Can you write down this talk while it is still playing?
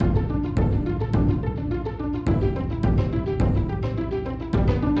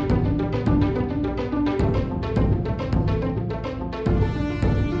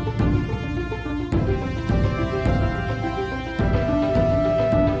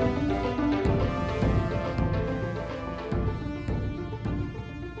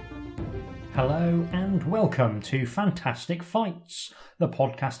and welcome to Fantastic Fights, the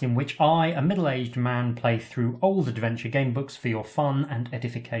podcast in which I, a middle-aged man, play through old adventure game books for your fun and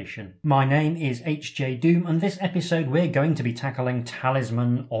edification. My name is H.J. Doom, and this episode we're going to be tackling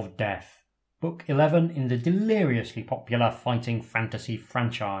Talisman of Death, Book 11 in the deliriously popular fighting fantasy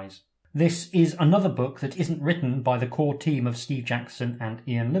franchise. This is another book that isn't written by the core team of Steve Jackson and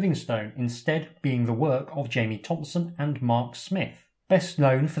Ian Livingstone, instead being the work of Jamie Thompson and Mark Smith. Best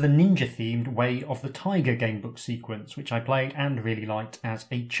known for the ninja-themed Way of the Tiger gamebook sequence, which I played and really liked as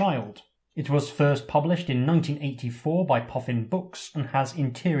a child. It was first published in 1984 by Puffin Books and has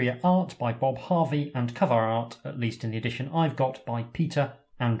interior art by Bob Harvey and cover art, at least in the edition I've got, by Peter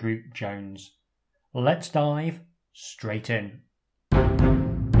Andrew Jones. Let's dive straight in.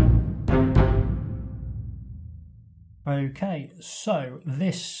 Okay, so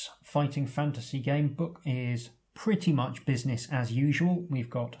this fighting fantasy game book is pretty much business as usual. We've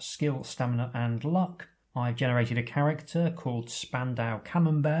got skill, stamina and luck. I've generated a character called Spandau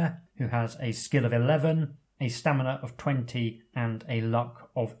Camembert who has a skill of 11, a stamina of 20 and a luck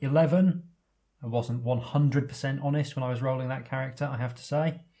of 11. I wasn't 100% honest when I was rolling that character, I have to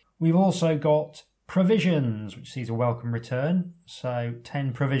say. We've also got provisions, which sees a welcome return, so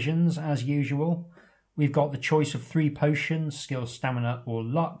 10 provisions as usual. We've got the choice of 3 potions, skill, stamina or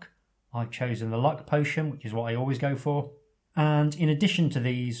luck. I've chosen the luck potion, which is what I always go for. And in addition to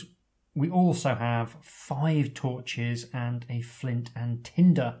these, we also have 5 torches and a flint and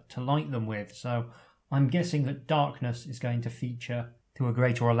tinder to light them with. So I'm guessing that darkness is going to feature to a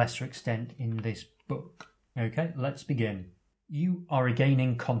greater or lesser extent in this book. Okay, let's begin. You are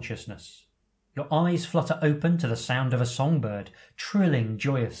regaining consciousness. Your eyes flutter open to the sound of a songbird, trilling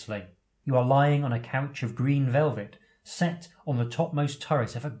joyously. You are lying on a couch of green velvet, set on the topmost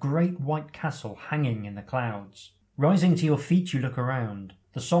turret of a great white castle hanging in the clouds. Rising to your feet, you look around.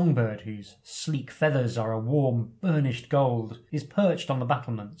 The songbird, whose sleek feathers are a warm, burnished gold, is perched on the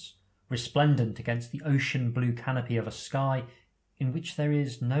battlements, resplendent against the ocean blue canopy of a sky in which there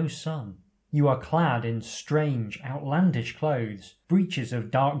is no sun. You are clad in strange, outlandish clothes, breeches of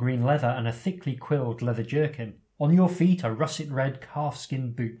dark green leather and a thickly quilled leather jerkin. On your feet are russet-red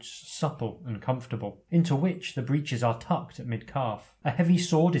calfskin boots, supple and comfortable, into which the breeches are tucked at mid-calf. A heavy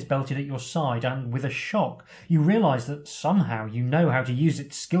sword is belted at your side, and with a shock you realise that somehow you know how to use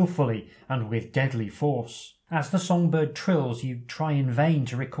it skillfully and with deadly force. As the songbird trills, you try in vain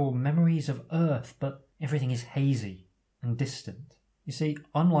to recall memories of Earth, but everything is hazy and distant. You see,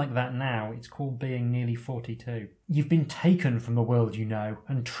 unlike that now, it's called being nearly 42. You've been taken from the world you know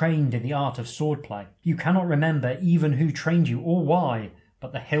and trained in the art of swordplay. You cannot remember even who trained you or why,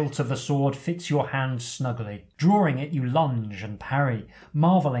 but the hilt of the sword fits your hand snugly. Drawing it, you lunge and parry,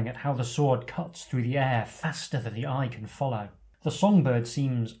 marvelling at how the sword cuts through the air faster than the eye can follow. The songbird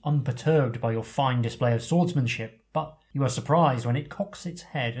seems unperturbed by your fine display of swordsmanship, but you are surprised when it cocks its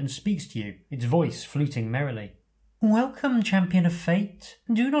head and speaks to you, its voice fluting merrily. "Welcome, champion of fate.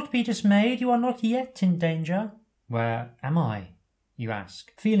 Do not be dismayed, you are not yet in danger." "Where am I?" you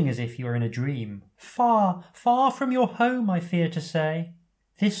ask, feeling as if you are in a dream. "Far, far from your home, I fear to say.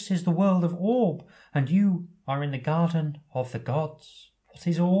 This is the world of Orb, and you are in the garden of the gods." "What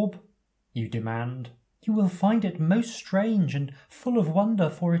is Orb?" you demand. "You will find it most strange and full of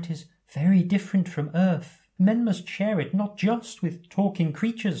wonder, for it is very different from Earth. Men must share it not just with talking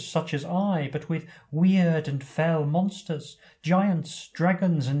creatures such as I, but with weird and fell monsters, giants,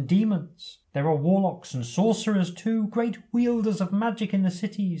 dragons and demons. There are warlocks and sorcerers too, great wielders of magic in the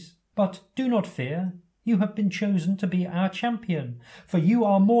cities. But do not fear, you have been chosen to be our champion, for you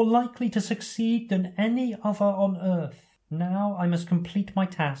are more likely to succeed than any other on earth. Now I must complete my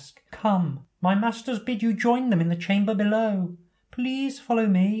task. Come, my masters bid you join them in the chamber below. Please follow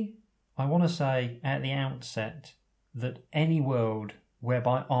me." I want to say at the outset that any world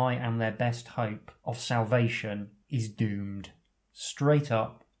whereby I am their best hope of salvation is doomed. Straight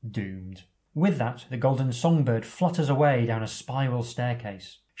up doomed. With that, the golden songbird flutters away down a spiral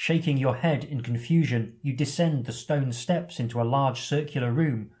staircase. Shaking your head in confusion, you descend the stone steps into a large circular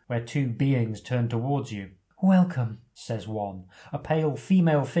room where 2 beings turn towards you. "Welcome," says one, a pale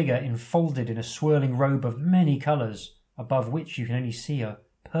female figure enfolded in a swirling robe of many colours, above which you can only see a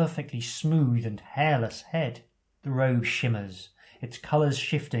perfectly smooth and hairless head. The robe shimmers, its colours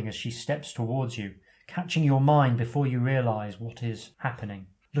shifting as she steps towards you, catching your mind before you realise what is happening.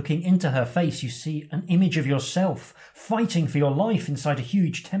 Looking into her face, you see an image of yourself, fighting for your life inside a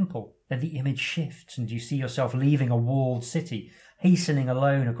huge temple. Then the image shifts and you see yourself leaving a walled city, hastening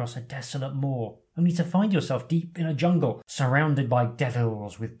alone across a desolate moor, only to find yourself deep in a jungle, surrounded by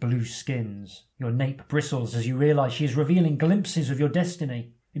devils with blue skins. Your nape bristles as you realise she is revealing glimpses of your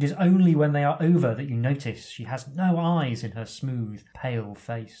destiny. It is only when they are over that you notice she has no eyes in her smooth, pale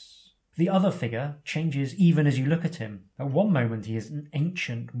face. The other figure changes even as you look at him. At one moment he is an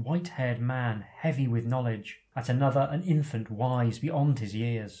ancient, white-haired man, heavy with knowledge. At another, an infant wise beyond his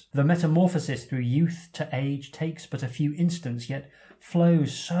years. The metamorphosis through youth to age takes but a few instants, yet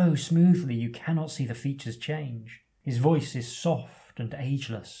flows so smoothly you cannot see the features change. His voice is soft and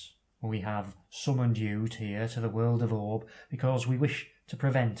ageless. We have summoned you here to the world of Orb because we wish to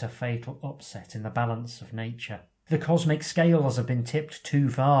prevent a fatal upset in the balance of nature. The cosmic scales have been tipped too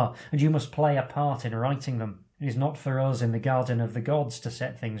far, and you must play a part in righting them. It is not for us in the garden of the gods to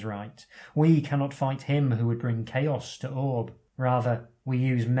set things right. We cannot fight him who would bring chaos to Orb. Rather, we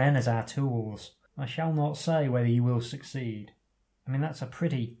use men as our tools. I shall not say whether you will succeed. I mean, that's a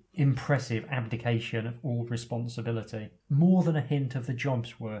pretty impressive abdication of all responsibility. More than a hint of the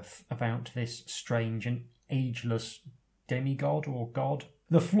job's worth about this strange and ageless demigod or god.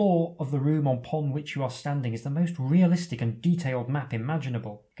 The floor of the room upon which you are standing is the most realistic and detailed map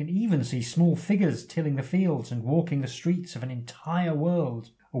imaginable. You can even see small figures tilling the fields and walking the streets of an entire world,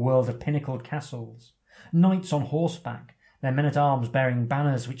 a world of pinnacled castles, knights on horseback, their men-at-arms bearing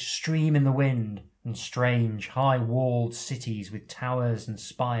banners which stream in the wind, and strange, high-walled cities with towers and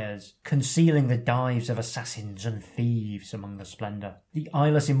spires, concealing the dives of assassins and thieves among the splendour. The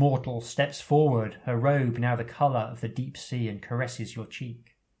eyeless immortal steps forward, her robe now the colour of the deep sea, and caresses your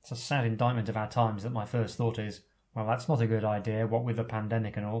cheek. It's a sad indictment of our times that my first thought is, well, that's not a good idea, what with the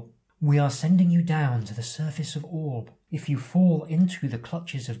pandemic and all. We are sending you down to the surface of Orb. If you fall into the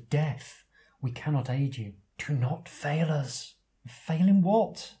clutches of death, we cannot aid you. Do not fail us. Fail in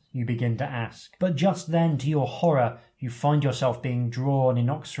what? You begin to ask. But just then, to your horror, you find yourself being drawn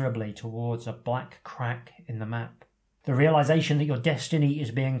inexorably towards a black crack in the map. The realization that your destiny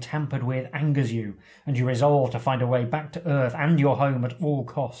is being tampered with angers you, and you resolve to find a way back to Earth and your home at all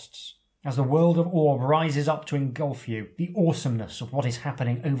costs. As the world of Orb rises up to engulf you, the awesomeness of what is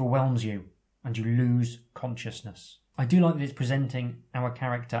happening overwhelms you, and you lose consciousness. I do like that it's presenting our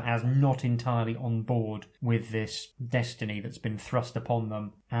character as not entirely on board with this destiny that's been thrust upon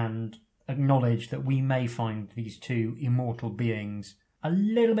them, and acknowledge that we may find these two immortal beings a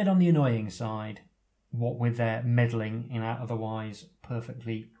little bit on the annoying side, what with their meddling in our otherwise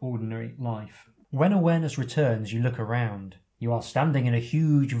perfectly ordinary life. When awareness returns, you look around. You are standing in a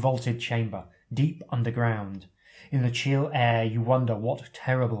huge vaulted chamber, deep underground. In the chill air, you wonder what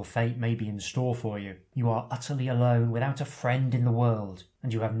terrible fate may be in store for you. You are utterly alone, without a friend in the world,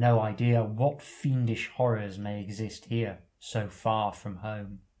 and you have no idea what fiendish horrors may exist here, so far from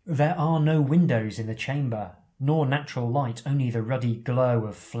home. There are no windows in the chamber, nor natural light, only the ruddy glow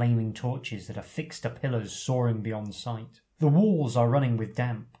of flaming torches that are fixed to pillars soaring beyond sight. The walls are running with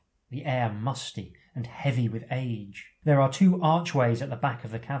damp, the air musty and heavy with age. There are two archways at the back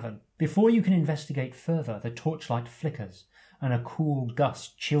of the cavern. Before you can investigate further, the torchlight flickers, and a cool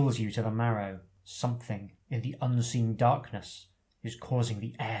gust chills you to the marrow. Something in the unseen darkness is causing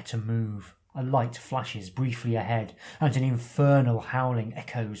the air to move. A light flashes briefly ahead, and an infernal howling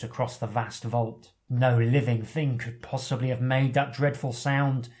echoes across the vast vault. No living thing could possibly have made that dreadful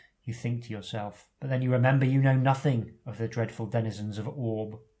sound, you think to yourself. But then you remember you know nothing of the dreadful denizens of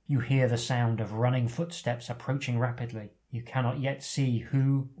Orb. You hear the sound of running footsteps approaching rapidly. You cannot yet see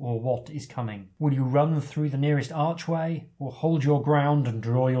who or what is coming. Will you run through the nearest archway, or hold your ground and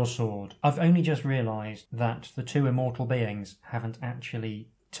draw your sword? I've only just realised that the two immortal beings haven't actually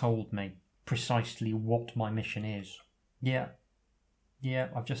told me precisely what my mission is. Yeah,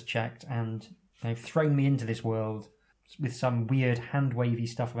 I've just checked, and they've thrown me into this world with some weird hand-wavy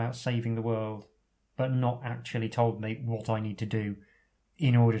stuff about saving the world, but not actually told me what I need to do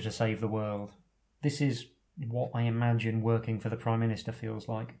in order to save the world. This is what I imagine working for the Prime Minister feels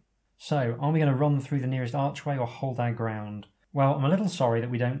like. So, are we going to run through the nearest archway or hold our ground? Well, I'm a little sorry that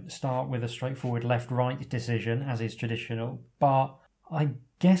we don't start with a straightforward left-right decision, as is traditional, but I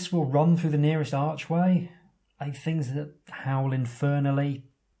guess we'll run through the nearest archway. Things that howl infernally,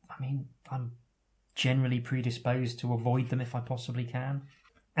 I'm generally predisposed to avoid them if I possibly can.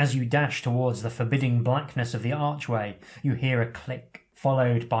 As you dash towards the forbidding blackness of the archway, you hear a click,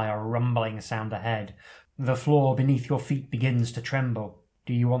 followed by a rumbling sound ahead. The floor beneath your feet begins to tremble.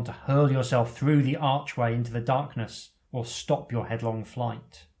 Do you want to hurl yourself through the archway into the darkness, or stop your headlong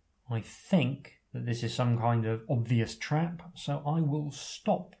flight? I think that this is some kind of obvious trap, so I will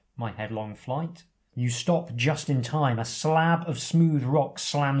stop my headlong flight. You stop just in time. A slab of smooth rock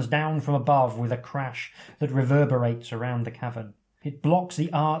slams down from above with a crash that reverberates around the cavern. It blocks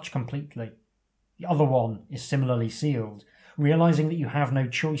the arch completely. The other one is similarly sealed. Realising that you have no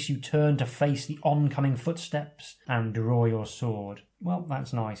choice, you turn to face the oncoming footsteps and draw your sword. Well,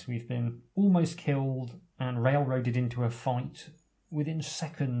 that's nice. We've been almost killed and railroaded into a fight within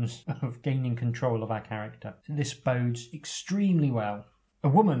seconds of gaining control of our character. So this bodes extremely well. A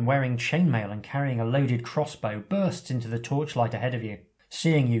woman wearing chainmail and carrying a loaded crossbow bursts into the torchlight ahead of you.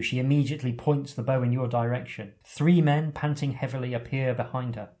 Seeing you, she immediately points the bow in your direction. 3 men, panting heavily, appear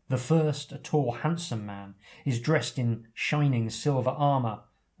behind her. The first, a tall, handsome man, is dressed in shining silver armour,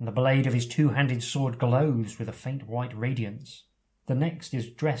 and the blade of his 2-handed sword glows with a faint white radiance. The next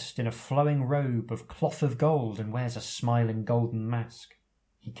is dressed in a flowing robe of cloth of gold and wears a smiling golden mask.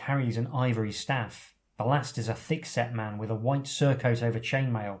 He carries an ivory staff. The last is a thick-set man with a white surcoat over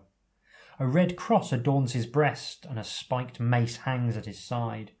chainmail. A red cross adorns his breast, and a spiked mace hangs at his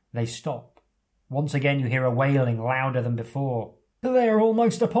side. They stop. Once again you hear a wailing louder than before. "They are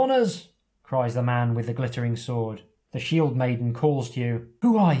almost upon us!" cries the man with the glittering sword. The shield maiden calls to you.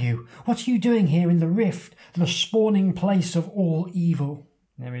 "Who are you? What are you doing here in the rift, the spawning place of all evil?"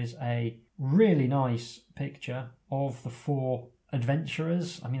 There is a really nice picture of the 4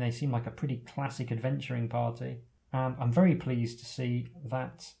 adventurers. I mean, they seem like a pretty classic adventuring party. And I'm very pleased to see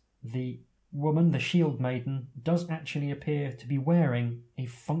that the woman, the shield maiden, does actually appear to be wearing a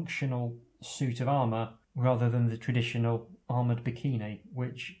functional suit of armour rather than the traditional armoured bikini,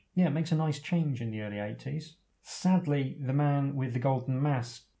 which, makes a nice change in the early 80s. Sadly, the man with the golden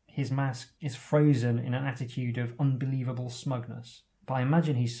mask, his mask is frozen in an attitude of unbelievable smugness. But I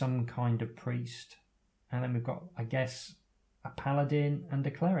imagine he's some kind of priest. And then we've got, I guess, a paladin and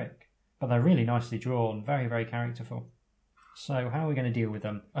a cleric. But they're really nicely drawn, very, very characterful. So how are we going to deal with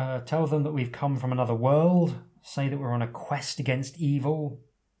them? Tell them that we've come from another world, say that we're on a quest against evil,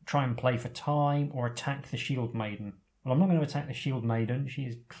 try and play for time, or attack the shield maiden. Well, I'm not going to attack the shield maiden. She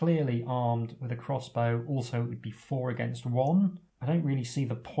is clearly armed with a crossbow. Also, it would be 4 against 1. I don't really see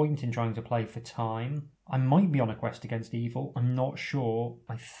the point in trying to play for time. I might be on a quest against evil. I'm not sure.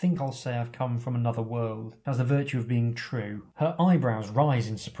 I think I'll say I've come from another world. It has the virtue of being true. Her eyebrows rise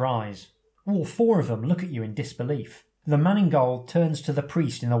in surprise. All 4 of them look at you in disbelief. The man in gold turns to the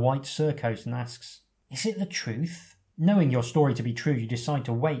priest in the white surcoat and asks, "Is it the truth?" Knowing your story to be true, you decide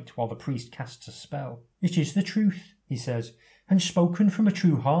to wait while the priest casts a spell. "It is the truth," he says, "and spoken from a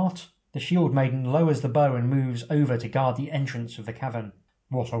true heart." The shield maiden lowers the bow and moves over to guard the entrance of the cavern.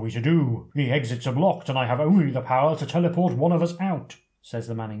 "What are we to do? The exits are blocked and I have only the power to teleport one of us out," says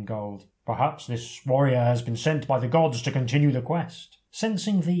the man in gold. "Perhaps this warrior has been sent by the gods to continue the quest."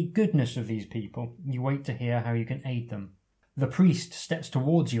 Sensing the goodness of these people, you wait to hear how you can aid them. The priest steps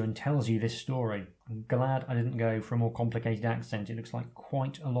towards you and tells you this story. I'm glad I didn't go for a more complicated accent. It looks like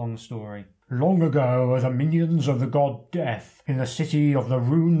quite a long story. "Long ago, the minions of the god Death, in the city of the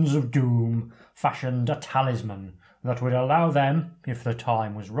Runes of Doom, fashioned a talisman that would allow them, if the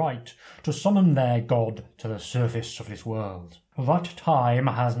time was right, to summon their god to the surface of this world. That time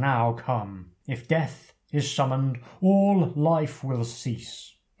has now come. If Death is summoned, all life will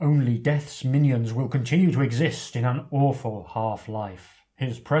cease. Only Death's minions will continue to exist in an awful half-life.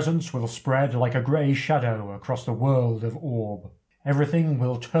 His presence will spread like a grey shadow across the world of Orb. Everything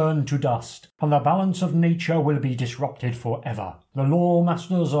will turn to dust, and the balance of nature will be disrupted forever. The law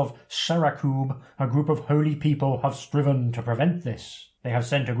masters of Sarakub, a group of holy people, have striven to prevent this. They have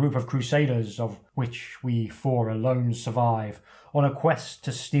sent a group of crusaders, of which we 4 alone survive, on a quest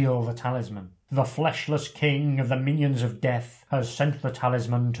to steal the talisman. The fleshless king of the minions of death has sent the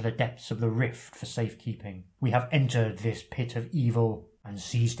talisman to the depths of the rift for safekeeping. We have entered this pit of evil and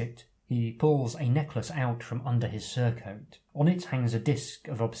seized it. He pulls a necklace out from under his surcoat. On it hangs a disc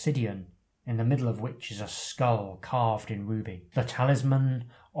of obsidian, in the middle of which is a skull carved in ruby. The talisman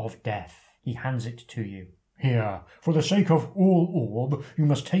of death. He hands it to you. "Here, for the sake of all Orb, you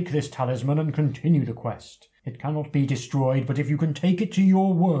must take this talisman and continue the quest. It cannot be destroyed, but if you can take it to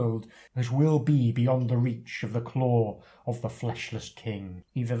your world, it will be beyond the reach of the claw of the Fleshless King.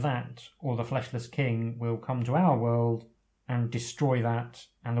 Either that, or the Fleshless King will come to our world and destroy that,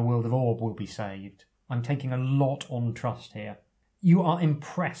 and the world of Orb will be saved." I'm taking a lot on trust here. You are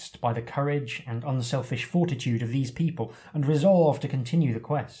impressed by the courage and unselfish fortitude of these people, and resolve to continue the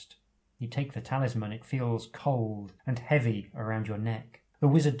quest. You take the talisman. It feels cold and heavy around your neck. The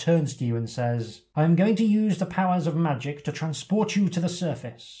wizard turns to you and says, "I am going to use the powers of magic to transport you to the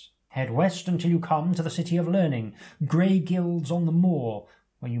surface. Head west until you come to the City of Learning, Grey Guilds on the Moor,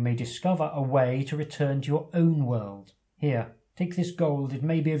 where you may discover a way to return to your own world. Here, take this gold. It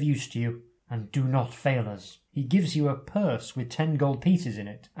may be of use to you. And do not fail us." He gives you a purse with 10 gold pieces in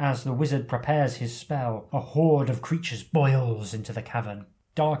it. As the wizard prepares his spell, a horde of creatures boils into the cavern.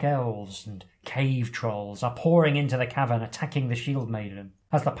 Dark elves and cave trolls are pouring into the cavern, attacking the shield maiden.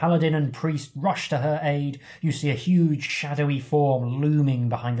 As the paladin and priest rush to her aid, you see a huge shadowy form looming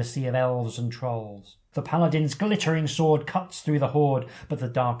behind the sea of elves and trolls. The paladin's glittering sword cuts through the horde, but the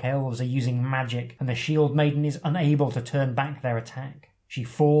dark elves are using magic, and the shield maiden is unable to turn back their attack. She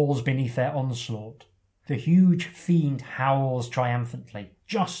falls beneath their onslaught. The huge fiend howls triumphantly,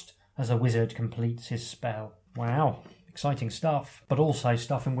 just as the wizard completes his spell. Wow, exciting stuff, but also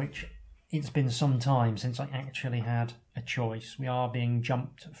stuff in which it's been some time since I actually had a choice. We are being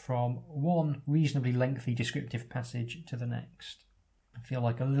jumped from one reasonably lengthy descriptive passage to the next. I feel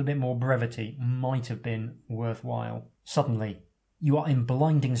like a little bit more brevity might have been worthwhile. Suddenly, you are in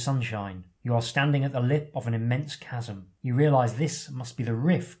blinding sunshine. You are standing at the lip of an immense chasm. You realise this must be the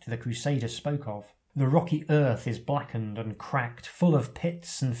rift the Crusader spoke of. The rocky earth is blackened and cracked, full of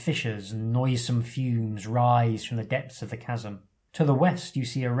pits and fissures, and noisome fumes rise from the depths of the chasm. To the west you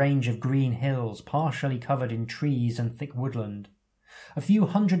see a range of green hills, partially covered in trees and thick woodland. A few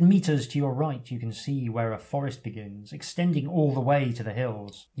 100 metres to your right you can see where a forest begins, extending all the way to the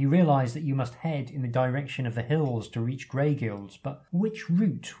hills. You realise that you must head in the direction of the hills to reach Greyguilds, but which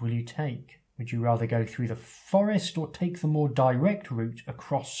route will you take? Would you rather go through the forest or take the more direct route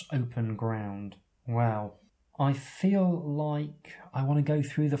across open ground? Well, I feel like I want to go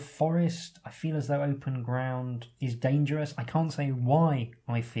through the forest. I feel as though open ground is dangerous. I can't say why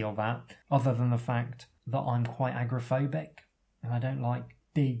I feel that, other than the fact that I'm quite agoraphobic. And I don't like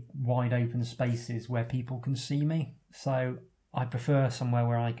big, wide open spaces where people can see me. So I prefer somewhere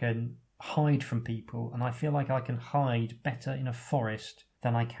where I can hide from people, and I feel like I can hide better in a forest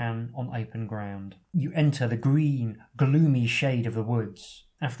than I can on open ground. You enter the green, gloomy shade of the woods.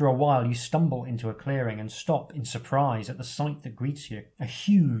 After a while you stumble into a clearing and stop in surprise at the sight that greets you. A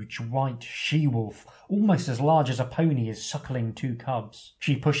huge white she-wolf, almost as large as a pony, is suckling 2 cubs.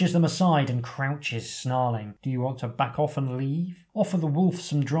 She pushes them aside and crouches, snarling. Do you want to back off and leave? Offer the wolf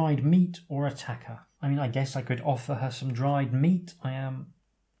some dried meat or attack her? I mean, I guess I could offer her some dried meat. I am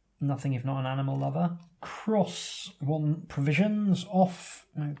nothing if not an animal lover. Cross 1 provisions off.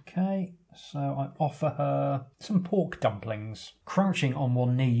 Okay. So I offer her some pork dumplings. Crouching on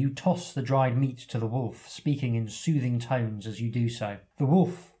one knee, you toss the dried meat to the wolf, speaking in soothing tones as you do so. The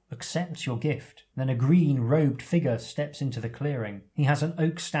wolf accepts your gift. Then a green-robed figure steps into the clearing. He has an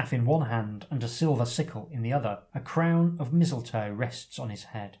oak staff in one hand and a silver sickle in the other. A crown of mistletoe rests on his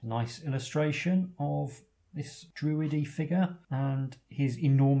head. Nice illustration of this druidy figure and his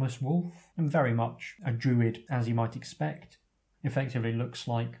enormous wolf, and very much a druid as you might expect. Effectively looks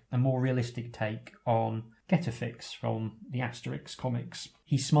like a more realistic take on Getafix from the Asterix comics.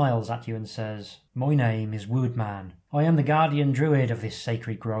 He smiles at you and says, My name is Woodman. I am the guardian druid of this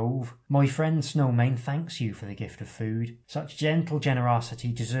sacred grove. My friend Snowmane thanks you for the gift of food. Such gentle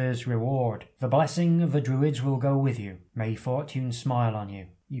generosity deserves reward. The blessing of the druids will go with you. May fortune smile on you.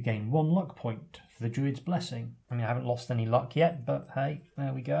 You gain 1 luck point for the druid's blessing. I mean, I haven't lost any luck yet, but hey,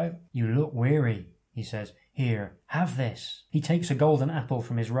 there we go. You look weary, he says. Here, have this. He takes a golden apple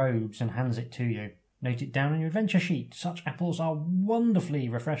from his robes and hands it to you. Note it down on your adventure sheet. Such apples are wonderfully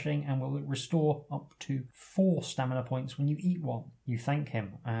refreshing and will restore up to 4 stamina points when you eat one. You thank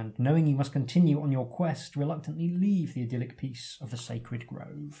him, and knowing you must continue on your quest, reluctantly leave the idyllic peace of the sacred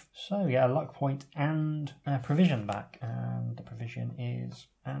grove. So yeah, a luck point and a provision back, and the provision is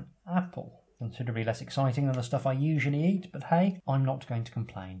an apple. Considerably less exciting than the stuff I usually eat, but hey, I'm not going to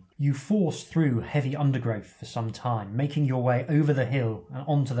complain. You force through heavy undergrowth for some time, making your way over the hill and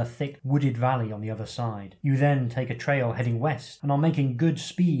onto the thick wooded valley on the other side. You then take a trail heading west and are making good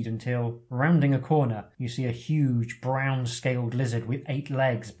speed until, rounding a corner, you see a huge brown-scaled lizard with 8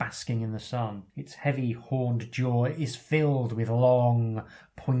 legs basking in the sun. Its heavy horned jaw is filled with long,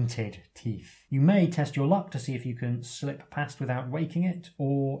 pointed teeth. You may test your luck to see if you can slip past without waking it,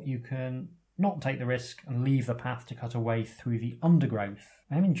 or you can not take the risk and leave the path to cut away through the undergrowth.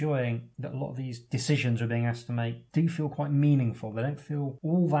 I'm enjoying that a lot of these decisions we're being asked to make do feel quite meaningful. They don't feel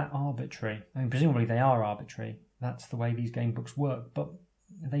all that arbitrary. I mean, presumably they are arbitrary. That's the way these game books work, but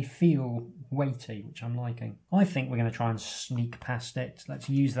they feel weighty, which I'm liking. I think we're going to try and sneak past it. Let's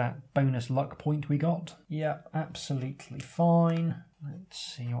use that bonus luck point we got. Yeah, absolutely fine. Let's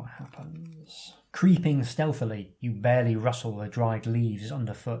see what happens. Creeping stealthily, you barely rustle the dried leaves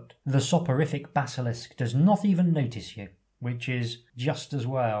underfoot. The soporific basilisk does not even notice you, which is just as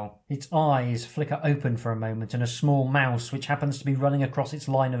well. Its eyes flicker open for a moment, and a small mouse, which happens to be running across its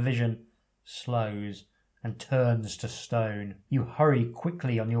line of vision, slows and turns to stone. You hurry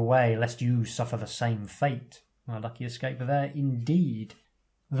quickly on your way, lest you suffer the same fate. A lucky escape there indeed.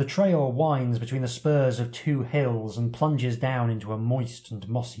 The trail winds between the spurs of two hills and plunges down into a moist and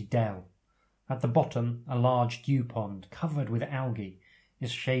mossy dell. At the bottom, a large dew pond, covered with algae, is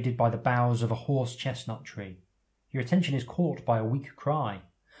shaded by the boughs of a horse chestnut tree. Your attention is caught by a weak cry.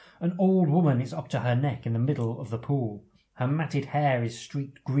 An old woman is up to her neck in the middle of the pool. Her matted hair is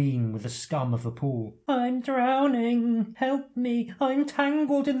streaked green with the scum of the pool. "I'm drowning! Help me! I'm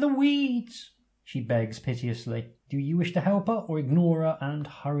tangled in the weeds!" she begs piteously. Do you wish to help her or ignore her and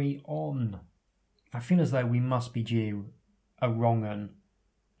hurry on? I feel as though we must be due a wrong 'un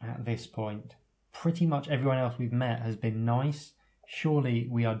at this point. Pretty much everyone else we've met has been nice. Surely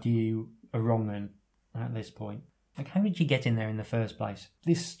we are due a wrong 'un at this point. Like, how did she get in there in the first place?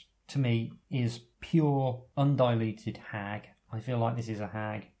 This, to me, is pure, undiluted hag. I feel like this is a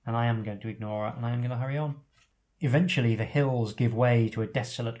hag, and I am going to ignore her, and I am going to hurry on. Eventually the hills give way to a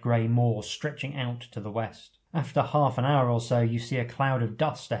desolate grey moor stretching out to the west. After half an hour or so you see a cloud of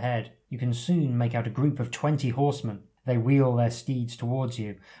dust ahead. You can soon make out a group of 20 horsemen. They wheel their steeds towards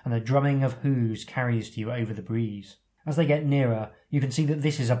you, and the drumming of hoofs carries to you over the breeze. As they get nearer, you can see that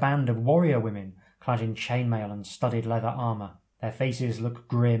this is a band of warrior women, clad in chainmail and studded leather armour. Their faces look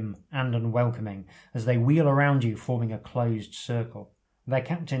grim and unwelcoming as they wheel around you, forming a closed circle. Their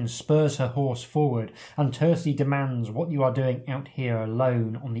captain spurs her horse forward and tersely demands what you are doing out here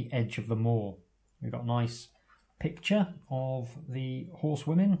alone on the edge of the moor. We've got a nice picture of the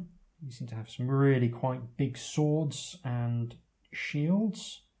horsewomen. You seem to have some really quite big swords and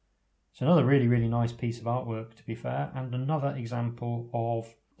shields. It's another really, really nice piece of artwork, to be fair, and another example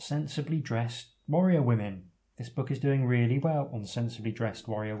of sensibly dressed warrior women. This book is doing really well on sensibly dressed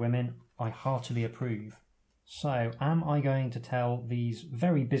warrior women. I heartily approve. So, am I going to tell these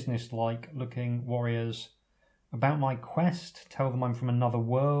very business-like looking warriors about my quest, tell them I'm from another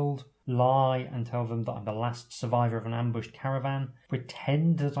world, lie and tell them that I'm the last survivor of an ambushed caravan,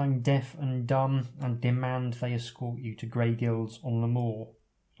 pretend that I'm deaf and dumb, and demand they escort you to Grey Guilds on the moor?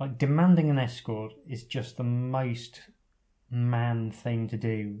 Like, demanding an escort is just the most man thing to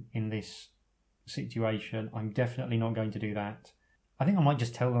do in this situation. I'm definitely not going to do that. I think I might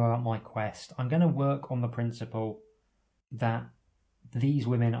just tell them about my quest. I'm going to work on the principle that these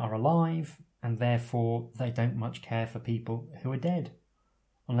women are alive and therefore they don't much care for people who are dead.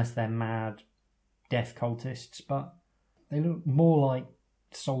 Unless they're mad death cultists, but they look more like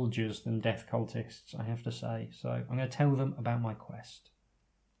soldiers than death cultists, I have to say. So I'm going to tell them about my quest.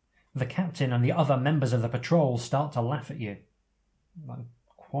 The captain and the other members of the patrol start to laugh at you. I'm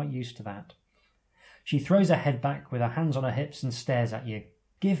quite used to that. She throws her head back with her hands on her hips and stares at you.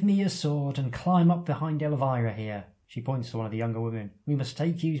 "Give me your sword and climb up behind Elvira here." She points to one of the younger women. "We must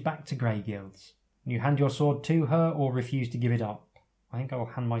take you back to Grey Guilds." You hand your sword to her or refuse to give it up? I think I will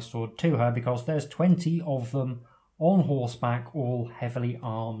hand my sword to her because there's 20 of them on horseback, all heavily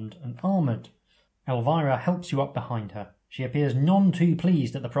armed and armoured. Elvira helps you up behind her. She appears none too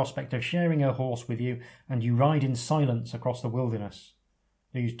pleased at the prospect of sharing her horse with you, and you ride in silence across the wilderness.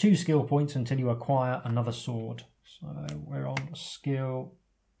 Lose 2 skill points until you acquire another sword. So we're on skill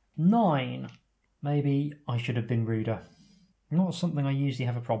 9. Maybe I should have been ruder. Not something I usually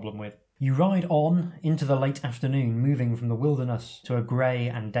have a problem with. You ride on into the late afternoon, moving from the wilderness to a grey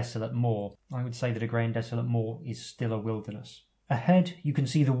and desolate moor. I would say that a grey and desolate moor is still a wilderness. Ahead you can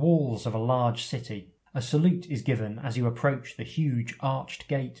see the walls of a large city. A salute is given as you approach the huge arched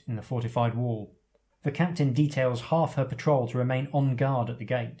gate in the fortified wall. The captain details half her patrol to remain on guard at the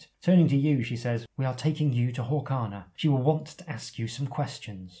gate. Turning to you, she says, "We are taking you to Horkana. She will want to ask you some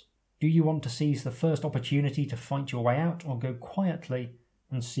questions. Do you want to seize the first opportunity to fight your way out, or go quietly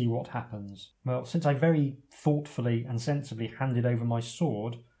and see what happens?" Well, since I very thoughtfully and sensibly handed over my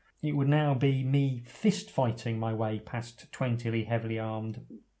sword, it would now be me fist-fighting my way past 20 heavily armed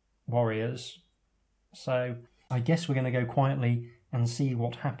warriors. So I guess we're going to go quietly and see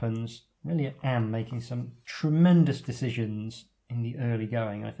what happens. Really am making some tremendous decisions in the early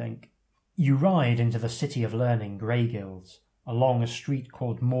going, I think. You ride into the city of learning, Grey Guilds, along a street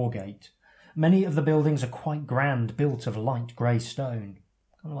called Moorgate. Many of the buildings are quite grand, built of light grey stone,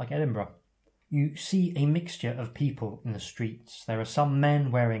 kind of like Edinburgh. You see a mixture of people in the streets. There are some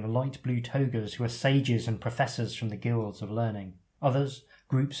men wearing light blue togas who are sages and professors from the guilds of learning. Others,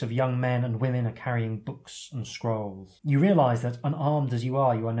 groups of young men and women, are carrying books and scrolls. You realise that, unarmed as you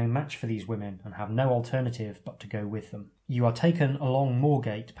are no match for these women and have no alternative but to go with them. You are taken along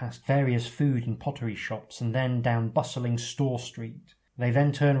Moorgate past various food and pottery shops and then down bustling Store Street. They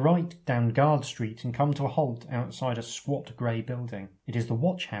then turn right down Guard Street and come to a halt outside a squat grey building. It is the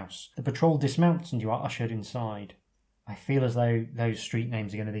watch house. The patrol dismounts and you are ushered inside. I feel as though those street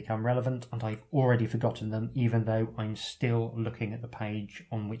names are going to become relevant, and I've already forgotten them, even though I'm still looking at the page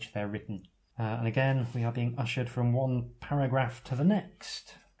on which they're written. And again, we are being ushered from one paragraph to the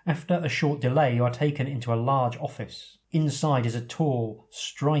next. After a short delay, you are taken into a large office. Inside is a tall,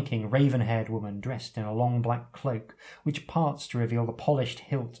 striking, raven-haired woman dressed in a long black cloak, which parts to reveal the polished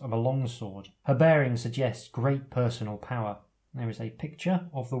hilt of a longsword. Her bearing suggests great personal power. There is a picture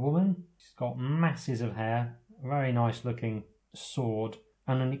of the woman. She's got masses of hair, a very nice-looking sword,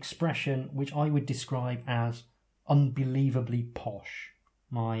 and an expression which I would describe as unbelievably posh.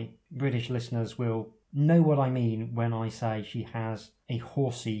 My British listeners will know what I mean when I say she has a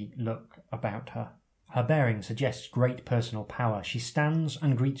horsey look about her. Her bearing suggests great personal power. She stands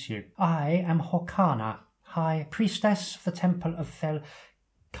and greets you. I am Horkana, High Priestess of the Temple of Fel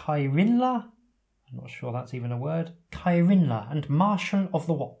Kairinla. I'm not sure that's even a word. Kairinla and Marshal of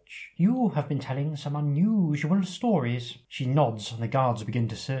the Watch. You have been telling some unusual stories. She nods and the guards begin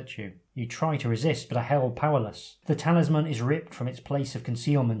to search you. You try to resist but are held powerless. The talisman is ripped from its place of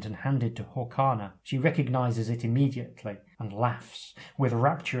concealment and handed to Horkana. She recognises it immediately and laughs with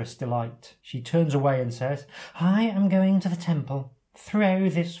rapturous delight. She turns away and says, I am going to the temple. Throw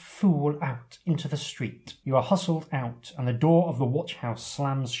this fool out into the street. You are hustled out, and the door of the watch house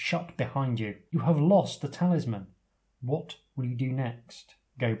slams shut behind you. You have lost the talisman. What will you do next?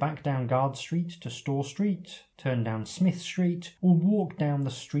 Go back down Guard Street to Store Street, turn down Smith Street, or walk down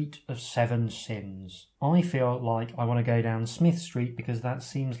the Street of Seven Sins? I feel like I want to go down Smith Street because that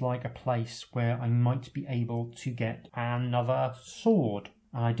seems like a place where I might be able to get another sword.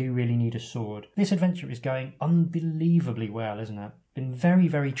 And I do really need a sword. This adventure is going unbelievably well, isn't it? Been very,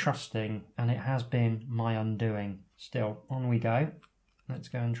 very trusting, and it has been my undoing. Still, on we go. Let's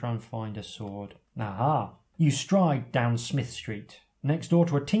go and try and find a sword. Aha! You stride down Smith Street. Next door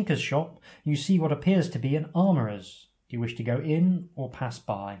to a tinker's shop, you see what appears to be an armourer's. Do you wish to go in or pass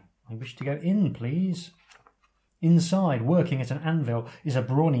by? I wish to go in, please. Inside, working at an anvil, is a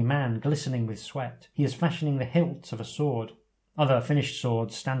brawny man glistening with sweat. He is fashioning the hilt of a sword. Other finished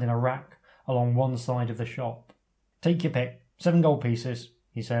swords stand in a rack along one side of the shop. Take your pick. 7 gold pieces,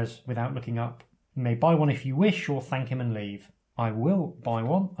 he says, without looking up. You may buy one if you wish, or thank him and leave. I will buy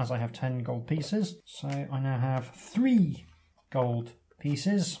one, as I have 10 gold pieces. So I now have 3 gold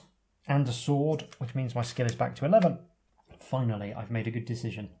pieces and a sword, which means my skill is back to 11. Finally, I've made a good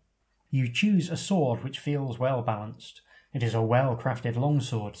decision. You choose a sword which feels well balanced. It is a well-crafted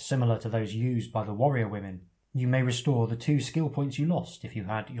longsword, similar to those used by the warrior women. You may restore the 2 skill points you lost if you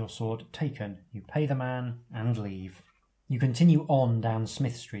had your sword taken. You pay the man and leave. You continue on down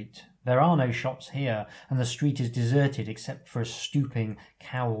Smith Street. There are no shops here, and the street is deserted except for a stooping,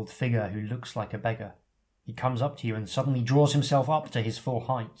 cowled figure who looks like a beggar. He comes up to you and suddenly draws himself up to his full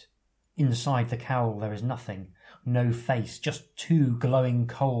height. Inside the cowl there is nothing, no face, just 2 glowing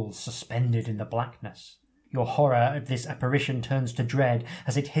coals suspended in the blackness. Your horror at this apparition turns to dread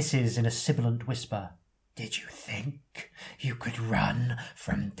as it hisses in a sibilant whisper. Did you think you could run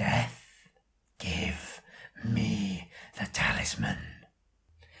from death? Give me the talisman.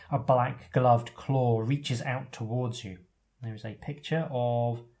 A black-gloved claw reaches out towards you. There is a picture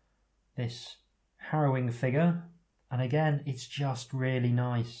of this harrowing figure, and again, it's just really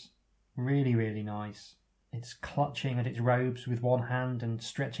nice. Really, really nice. It's clutching at its robes with one hand and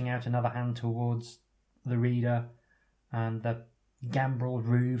stretching out another hand towards the reader, and the gambrel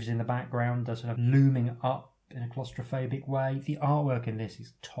roofs in the background are sort of looming up in a claustrophobic way. The artwork in this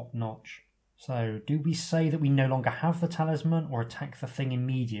is top-notch. So, do we say that we no longer have the talisman or attack the thing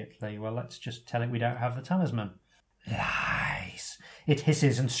immediately? Well, let's just tell it we don't have the talisman. Lies! It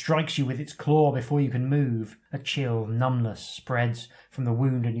hisses and strikes you with its claw before you can move. A chill numbness spreads from the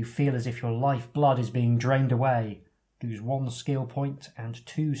wound and you feel as if your life blood is being drained away. Lose 1 skill point and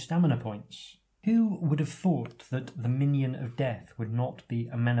 2 stamina points. Who would have thought that the minion of death would not be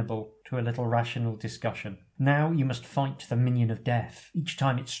amenable to a little rational discussion? Now you must fight the minion of death. Each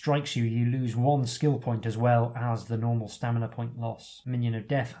time it strikes you, you lose 1 skill point as well as the normal stamina point loss. Minion of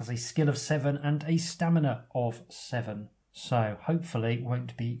death has a skill of 7 and a stamina of 7. So hopefully it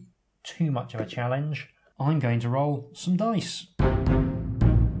won't be too much of a challenge. I'm going to roll some dice.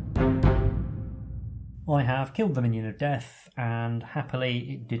 I have killed the minion of death, and happily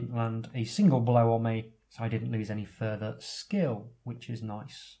it didn't land a single blow on me, so I didn't lose any further skill, which is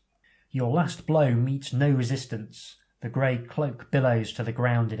nice. Your last blow meets no resistance. The grey cloak billows to the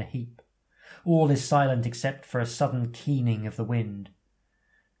ground in a heap. All is silent except for a sudden keening of the wind.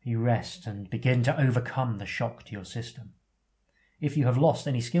 You rest and begin to overcome the shock to your system. If you have lost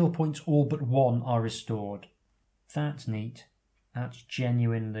any skill points, all but 1 are restored. That's neat. That's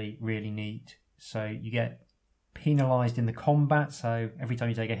genuinely really neat. So you get penalised in the combat, so every time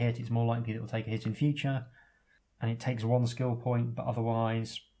you take a hit, it's more likely that it will take a hit in future. And it takes 1 skill point, but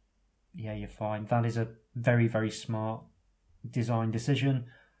otherwise, yeah, you're fine. That is a very, very smart design decision,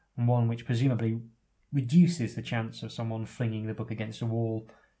 and one which presumably reduces the chance of someone flinging the book against a wall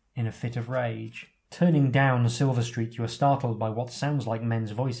in a fit of rage. Turning down Silver Street, you are startled by what sounds like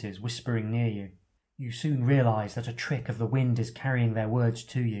men's voices whispering near you. You soon realise that a trick of the wind is carrying their words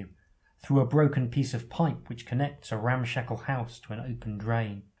to you, through a broken piece of pipe which connects a ramshackle house to an open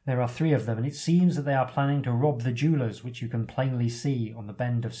drain. There are 3 of them, and it seems that they are planning to rob the jewellers, which you can plainly see on the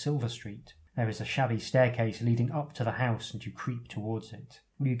bend of Silver Street. There is a shabby staircase leading up to the house, and you creep towards it.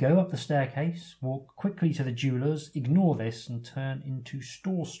 Will you go up the staircase, walk quickly to the jewellers, ignore this, and turn into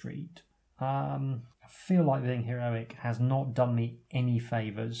Store Street? I feel like being heroic has not done me any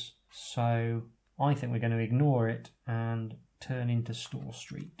favours, so I think we're going to ignore it and turn into Store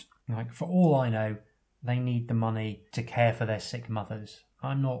Street. Like, for all I know, they need the money to care for their sick mothers.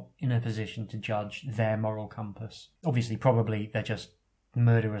 I'm not in a position to judge their moral compass. Obviously, probably they're just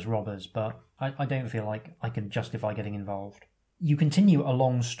murderous robbers, but I don't feel like I can justify getting involved. You continue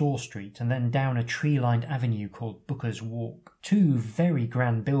along Store Street and then down a tree-lined avenue called Booker's Walk. 2 very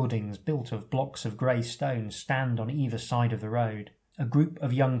grand buildings built of blocks of grey stone stand on either side of the road. A group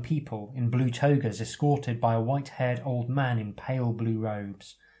of young people in blue togas escorted by a white-haired old man in pale blue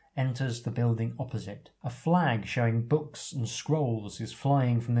robes enters the building opposite. A flag showing books and scrolls is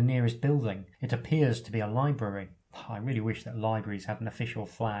flying from the nearest building. It appears to be a library. I really wish that libraries had an official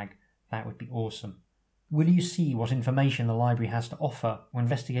flag. That would be awesome. Will you see what information the library has to offer, or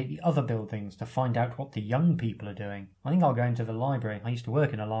investigate the other buildings to find out what the young people are doing? I think I'll go into the library. I used to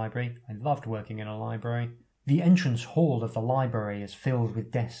work in a library. I loved working in a library. The entrance hall of the library is filled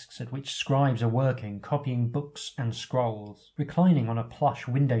with desks at which scribes are working, copying books and scrolls. Reclining on a plush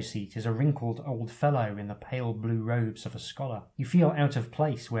window seat is a wrinkled old fellow in the pale blue robes of a scholar. You feel out of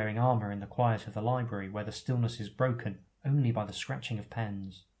place wearing armour in the quiet of the library, where the stillness is broken only by the scratching of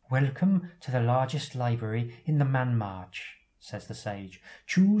pens. "Welcome to the largest library in the Man-March," says the sage.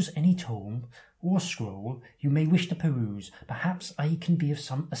 "Choose any tome or scroll you may wish to peruse. Perhaps I can be of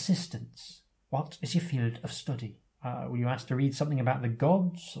some assistance. What is your field of study?" Were you asked to read something about the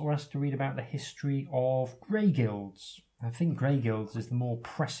gods, or asked to read about the history of grey guilds? I think grey guilds is the more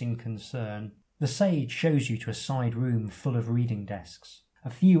pressing concern. The sage shows you to a side room full of reading desks. A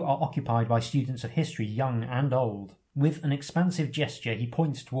few are occupied by students of history, young and old. With an expansive gesture, he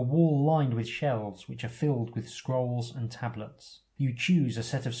points to a wall lined with shelves which are filled with scrolls and tablets. You choose a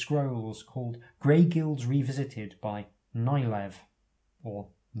set of scrolls called Grey Guilds Revisited by Nylev, or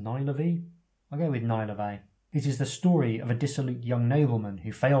Nylevi? I'll go with Nylevi. It is the story of a dissolute young nobleman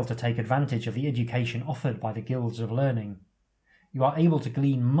who failed to take advantage of the education offered by the guilds of learning. You are able to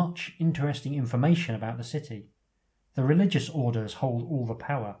glean much interesting information about the city. The religious orders hold all the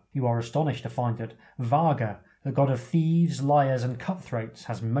power. You are astonished to find that Varga, the god of thieves, liars and cutthroats,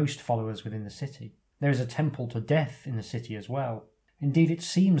 has most followers within the city. There is a temple to death in the city as well. Indeed, it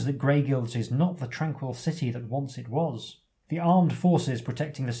seems that Grey Guilds is not the tranquil city that once it was. The armed forces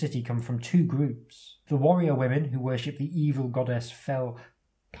protecting the city come from 2 groups: the warrior women who worship the evil goddess Fel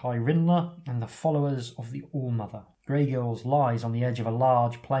Kyrinla, and the followers of the All-Mother. Grey Guilds lies on the edge of a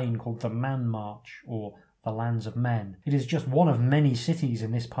large plain called the Man-March, or the Lands of Men. It is just one of many cities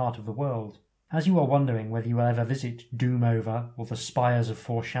in this part of the world. As you are wondering whether you will ever visit Doomover or the Spires of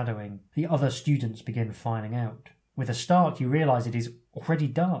Foreshadowing, the other students begin filing out. With a start, you realise it is already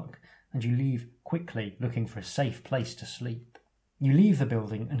dark, and you leave quickly, looking for a safe place to sleep. You leave the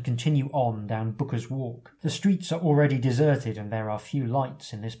building and continue on down Booker's Walk. The streets are already deserted, and there are few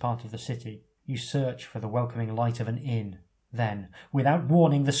lights in this part of the city. You search for the welcoming light of an inn. Then, without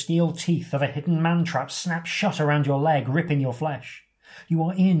warning, the steel teeth of a hidden man-trap snap shut around your leg, ripping your flesh. You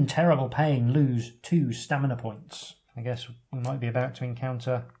are in terrible pain, lose 2 stamina points. I guess we might be about to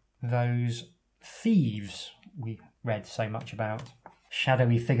encounter those thieves we read so much about.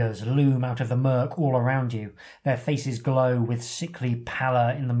 Shadowy figures loom out of the murk all around you. Their faces glow with sickly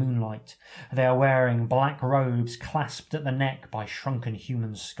pallor in the moonlight. They are wearing black robes clasped at the neck by shrunken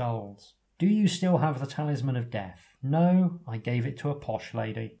human skulls. Do you still have the Talisman of Death? No, I gave it to a posh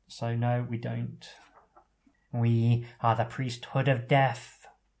lady. So no, we don't. "We are the priesthood of death,"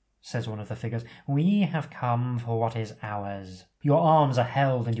 says one of the figures. "We have come for what is ours." Your arms are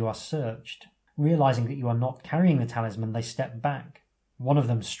held and you are searched. Realising that you are not carrying the talisman, they step back. One of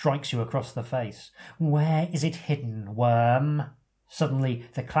them strikes you across the face. "Where is it hidden, worm?" Suddenly,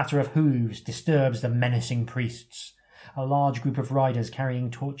 the clatter of hooves disturbs the menacing priests. A large group of riders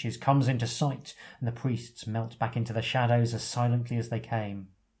carrying torches comes into sight, and the priests melt back into the shadows as silently as they came.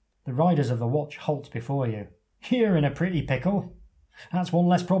 The riders of the watch halt before you. You're in a pretty pickle. That's one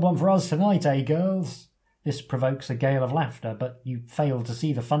less problem for us tonight, eh, girls? This provokes a gale of laughter, but you fail to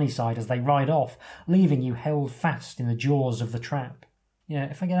see the funny side as they ride off, leaving you held fast in the jaws of the trap. Yeah,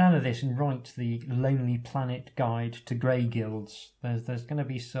 if I get out of this and write the Lonely Planet Guide to Grey Guilds, there's going to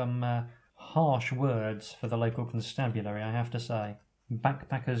be some harsh words for the local constabulary, I have to say.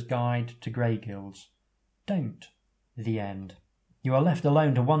 Backpacker's Guide to Grey Guilds. Don't. The end. You are left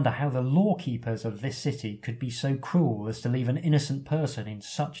alone to wonder how the lawkeepers of this city could be so cruel as to leave an innocent person in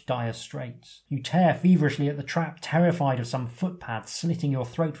such dire straits. You tear feverishly at the trap, terrified of some footpad slitting your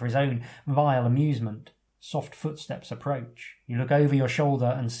throat for his own vile amusement. Soft footsteps approach. You look over your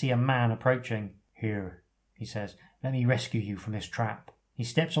shoulder and see a man approaching. Here, he says, let me rescue you from this trap. He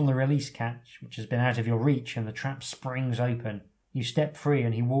steps on the release catch, which has been out of your reach, and the trap springs open. You step free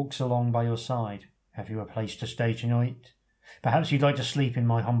and he walks along by your side. Have you a place to stay tonight? Perhaps you'd like to sleep in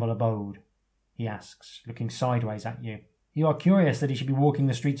my humble abode, he asks, looking sideways at you. You are curious that he should be walking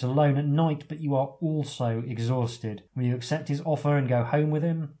the streets alone at night, but you are also exhausted. Will you accept his offer and go home with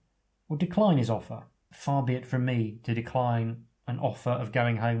him? Or decline his offer? Far be it from me to decline an offer of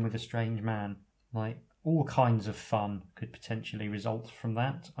going home with a strange man. All kinds of fun could potentially result from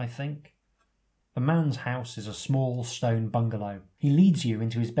that, I think. The man's house is a small stone bungalow. He leads you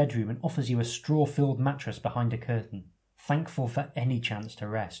into his bedroom and offers you a straw-filled mattress behind a curtain. Thankful for any chance to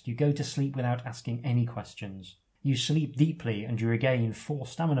rest, you go to sleep without asking any questions. You sleep deeply and you regain 4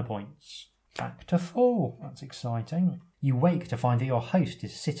 stamina points. Back to 4. That's exciting. You wake to find that your host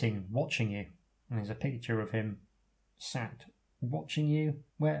is sitting, watching you. And there's a picture of him sat, watching you,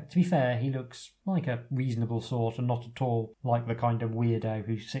 where, to be fair, he looks like a reasonable sort and not at all like the kind of weirdo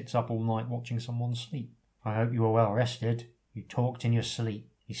who sits up all night watching someone sleep. I hope you were well rested. You talked in your sleep.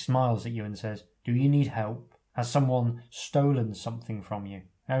 He smiles at you and says, do you need help? Has someone stolen something from you?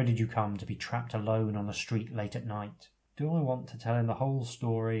 How did you come to be trapped alone on the street late at night? Do I want to tell him the whole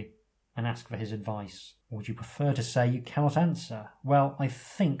story and ask for his advice? Or would you prefer to say you cannot answer? Well, I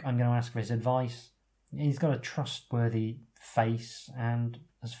think I'm going to ask for his advice. He's got a trustworthy face, and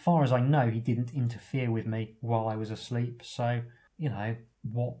as far as I know, he didn't interfere with me while I was asleep, so,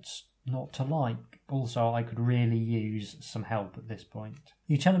 what's not to like? Also, I could really use some help at this point.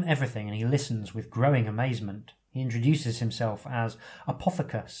 You tell him everything and he listens with growing amazement. He introduces himself as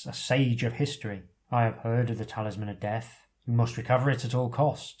Apothecus, a sage of history. I have heard of the Talisman of Death. You must recover it at all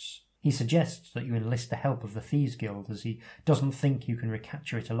costs. He suggests that you enlist the help of the Thieves Guild, as he doesn't think you can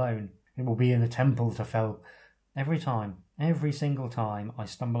recapture it alone. It will be in the temple to Fel... Every single time I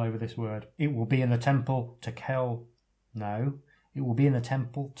stumble over this word. It will be in the temple to Kel... No... It will be in the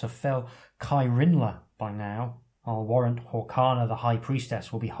temple to Fel Kyrinla by now. I'll warrant Horkana the High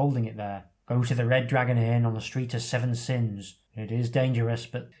Priestess will be holding it there. Go to the Red Dragon Inn on the Street of Seven Sins. It is dangerous,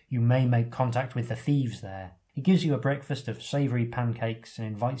 but you may make contact with the thieves there. He gives you a breakfast of savoury pancakes and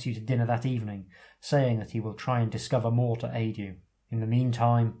invites you to dinner that evening, saying that he will try and discover more to aid you. In the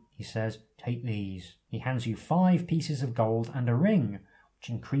meantime, he says, take these. He hands you 5 pieces of gold and a ring, which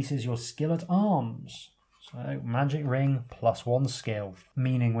increases your skill at arms. So, magic ring plus 1 skill,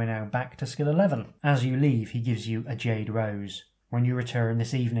 meaning we're now back to skill 11. As you leave, he gives you a jade rose. When you return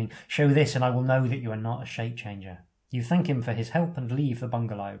this evening, show this and I will know that you are not a shape changer. You thank him for his help and leave the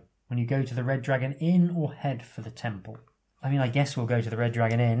bungalow. When you go to the Red Dragon Inn or head for the temple? I guess we'll go to the Red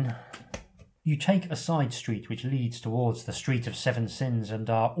Dragon Inn. You take a side street which leads towards the Street of Seven Sins and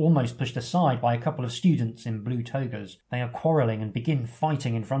are almost pushed aside by a couple of students in blue togas. They are quarrelling and begin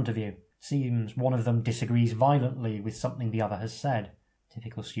fighting in front of you. Seems one of them disagrees violently with something the other has said.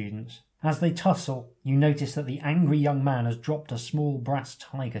 Typical students. As they tussle, you notice that the angry young man has dropped a small brass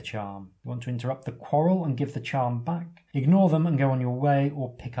tiger charm. You want to interrupt the quarrel and give the charm back, ignore them and go on your way,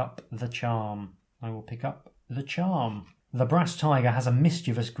 or pick up the charm. I will pick up the charm. The brass tiger has a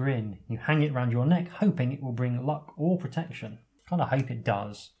mischievous grin. You hang it round your neck, hoping it will bring luck or protection. Kind of hope it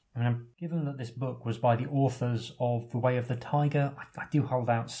does. Given that this book was by the authors of The Way of the Tiger, I do hold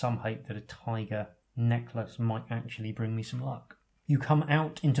out some hope that a tiger necklace might actually bring me some luck. You come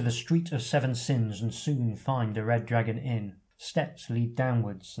out into the Street of Seven Sins and soon find the Red Dragon Inn. Steps lead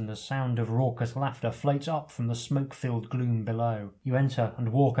downwards and the sound of raucous laughter floats up from the smoke-filled gloom below. You enter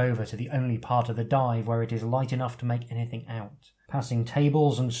and walk over to the only part of the dive where it is light enough to make anything out. Passing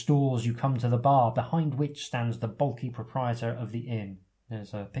tables and stools, you come to the bar, behind which stands the bulky proprietor of the inn.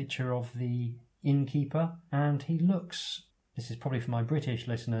 There's a picture of the innkeeper, and he looks, this is probably for my British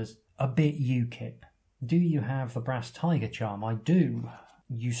listeners, a bit UKIP. Do you have the brass tiger charm? I do.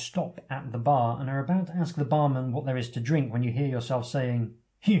 You stop at the bar and are about to ask the barman what there is to drink when you hear yourself saying,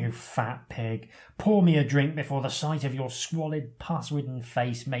 "You fat pig, pour me a drink before the sight of your squalid, pus-ridden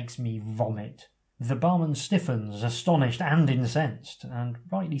face makes me vomit." The barman stiffens, astonished and incensed, and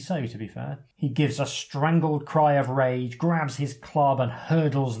rightly so, to be fair. He gives a strangled cry of rage, grabs his club and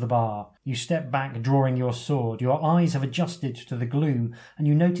hurdles the bar. You step back, drawing your sword. Your eyes have adjusted to the gloom, and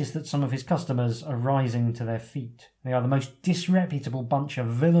you notice that some of his customers are rising to their feet. They are the most disreputable bunch of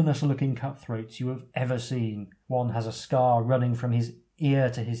villainous-looking cutthroats you have ever seen. One has a scar running from his ear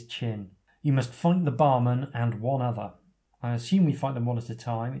to his chin. You must fight the barman and one other. I assume we fight them one at a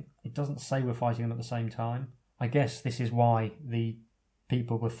time. It doesn't say we're fighting them at the same time. I guess this is why the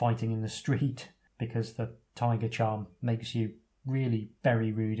people were fighting in the street, because the tiger charm makes you really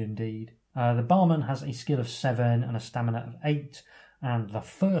very rude indeed. The barman has a skill of 7 and a stamina of 8, and the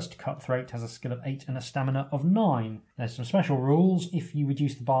first cutthroat has a skill of 8 and a stamina of 9. There's some special rules. If you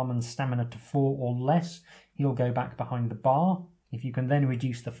reduce the barman's stamina to 4 or less, he'll go back behind the bar. If you can then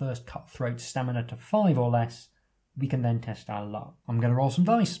reduce the first cutthroat's stamina to 5 or less, we can then test our luck. I'm going to roll some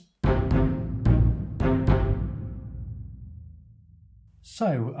dice.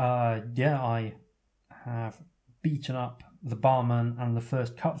 So, I have beaten up the barman and the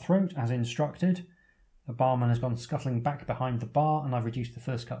first cutthroat as instructed. The barman has gone scuttling back behind the bar, and I've reduced the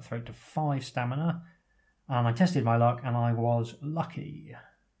first cutthroat to 5 stamina. And I tested my luck, and I was lucky.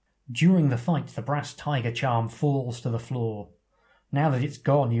 During the fight, the brass tiger charm falls to the floor. Now that it's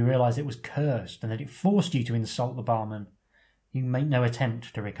gone, you realise it was cursed and that it forced you to insult the barman. You make no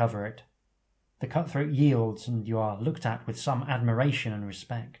attempt to recover it. The cutthroat yields, and you are looked at with some admiration and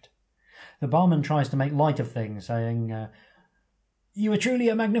respect. The barman tries to make light of things, saying, "You are truly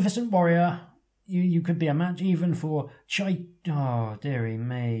a magnificent warrior. You could be a match even for oh, dearie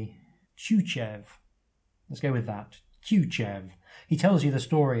me. Chuchev." Let's go with that. Chuchev. He tells you the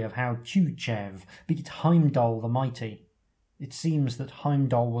story of how Chuchev beat Heimdall the Mighty. It seems that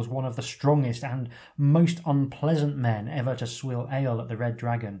Heimdall was one of the strongest and most unpleasant men ever to swill ale at the Red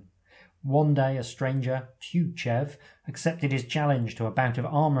Dragon. One day a stranger, Chuchev, accepted his challenge to a bout of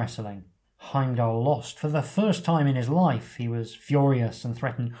arm wrestling. Heimdall lost for the first time in his life. He was furious and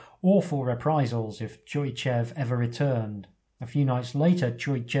threatened awful reprisals if Chuchev ever returned. A few nights later,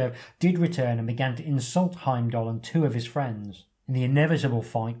 Chuchev did return and began to insult Heimdall and 2 of his friends. In the inevitable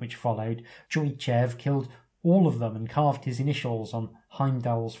fight which followed, Chuchev killed all of them and carved his initials on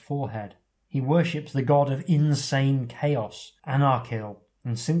Heimdall's forehead. He worships the god of insane chaos, Anarkil,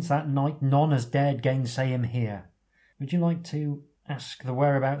 and since that night none has dared gainsay him here. Would you like to ask the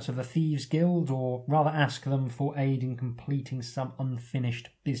whereabouts of the Thieves' Guild, or rather ask them for aid in completing some unfinished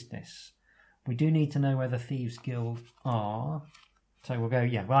business? We do need to know where the Thieves' Guild are. So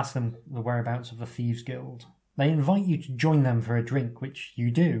we'll ask them the whereabouts of the Thieves' Guild. They invite you to join them for a drink, which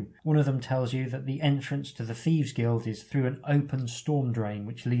you do. One of them tells you that the entrance to the Thieves' Guild is through an open storm drain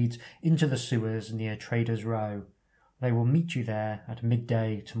which leads into the sewers near Traders' Row. They will meet you there at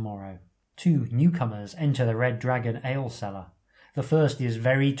midday tomorrow. 2 newcomers enter the Red Dragon ale cellar. The first is a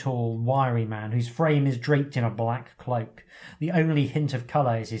very tall, wiry man whose frame is draped in a black cloak. The only hint of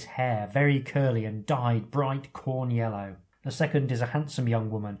colour is his hair, very curly and dyed bright corn yellow. The second is a handsome young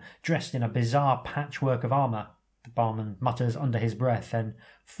woman, dressed in a bizarre patchwork of armour. The barman mutters under his breath, then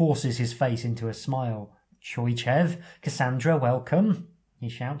forces his face into a smile. "Chuchev, Cassandra, welcome," he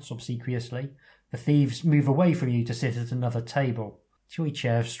shouts obsequiously. The thieves move away from you to sit at another table.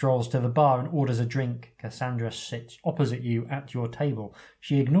 Chuchev strolls to the bar and orders a drink. Cassandra sits opposite you at your table.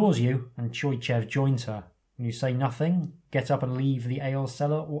 She ignores you, and Chuchev joins her. When you say nothing, get up and leave the ale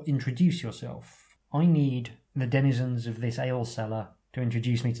cellar or introduce yourself. I need the denizens of this ale cellar to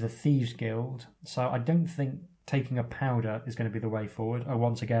introduce me to the Thieves' Guild, so I don't think taking a powder is going to be the way forward. Oh,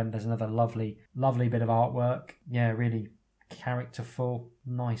 once again, there's another lovely bit of artwork. Yeah, really characterful,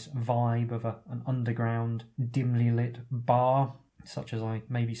 nice vibe of an underground, dimly lit bar, such as I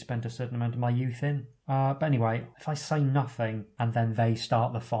maybe spent a certain amount of my youth in. But anyway, if I say nothing and then they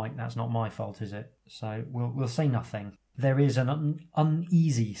start the fight, that's not my fault, is it? So we'll say nothing. There is an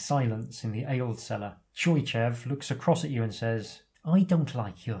uneasy silence in the ale cellar. Chuchev looks across at you and says, "I don't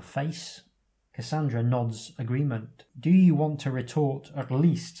like your face." Cassandra nods agreement. Do you want to retort at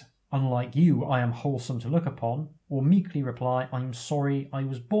least, "Unlike you, I am wholesome to look upon," or meekly reply, "I'm sorry I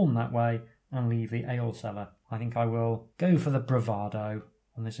was born that way," and leave the ale cellar? I think I will go for the bravado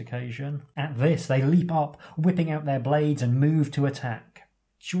on this occasion. At this, they leap up, whipping out their blades and move to attack.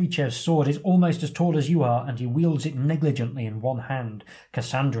 Chuchev's sword is almost as tall as you are, and he wields it negligently in one hand.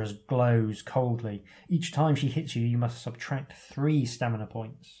 Cassandra's glows coldly. Each time she hits you, you must subtract 3 stamina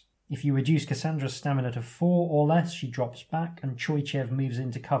points. If you reduce Cassandra's stamina to 4 or less, she drops back, and Chuchev moves in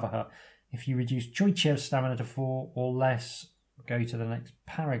to cover her. If you reduce Chuchev's stamina to 4 or less, go to the next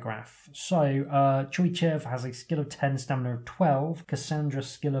paragraph. So, Choichev has a skill of 10, stamina of 12. Cassandra,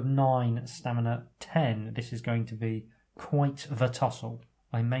 skill of 9, stamina 10. This is going to be quite the tussle.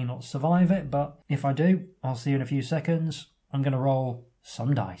 I may not survive it, but if I do, I'll see you in a few seconds. I'm going to roll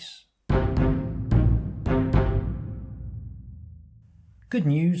some dice. Good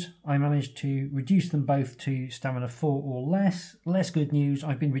news, I managed to reduce them both to stamina 4 or less. Less good news,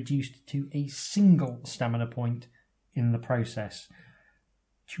 I've been reduced to a single stamina point in the process.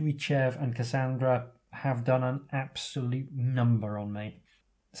 Choichev and Cassandra have done an absolute number on me.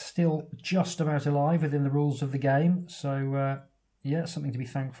 Still just about alive within the rules of the game, so yeah, something to be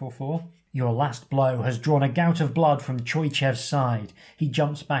thankful for. Your last blow has drawn a gout of blood from Choichev's side. He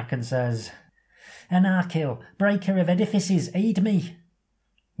jumps back and says, "Anarkil, breaker of edifices, aid me."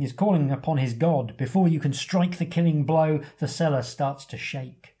 He is calling upon his god. Before you can strike the killing blow, the cellar starts to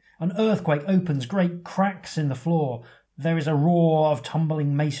shake. An earthquake opens great cracks in the floor. There is a roar of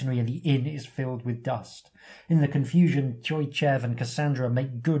tumbling masonry and the inn is filled with dust. In the confusion, Choichev and Cassandra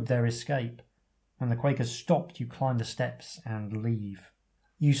make good their escape. When the quake has stopped, you climb the steps and leave.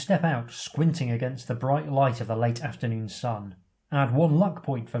 You step out, squinting against the bright light of the late afternoon sun. Add 1 luck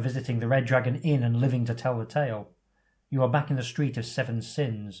point for visiting the Red Dragon Inn and living to tell the tale. You are back in the Street of Seven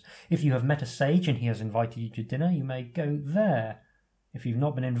Sins. If you have met a sage and he has invited you to dinner, you may go there. If you've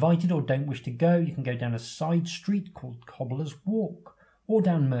not been invited or don't wish to go, you can go down a side street called Cobbler's Walk, or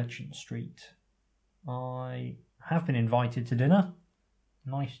down Merchant Street. I have been invited to dinner.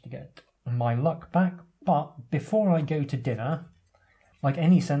 Nice to get my luck back, but before I go to dinner, like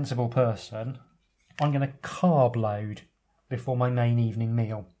any sensible person, I'm going to carb load before my main evening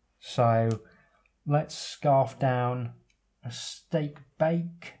meal. So let's scarf down a steak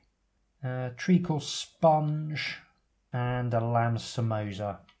bake, a treacle sponge, and a lamb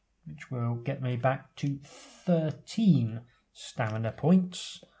samosa, which will get me back to 13 stamina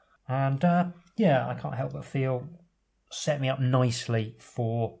points. And yeah, I can't help but feel set me up nicely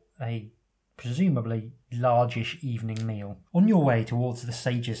for a presumably largish evening meal. On your way towards the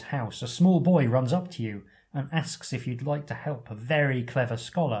sage's house, a small boy runs up to you and asks if you'd like to help a very clever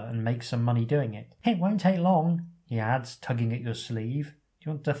scholar and make some money doing it. "It won't take long," he adds, tugging at your sleeve. Do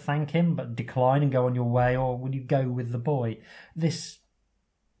you want to thank him but decline and go on your way, or will you go with the boy? This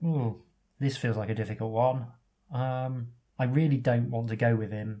feels like a difficult one. I really don't want to go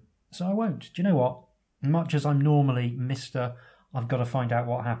with him, so I won't. Do you know what? Much as I'm normally Mr. I've got to find out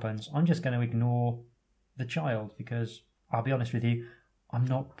what happens, I'm just going to ignore the child because, I'll be honest with you, I'm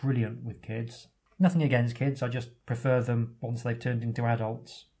not brilliant with kids. Nothing against kids, I just prefer them once they've turned into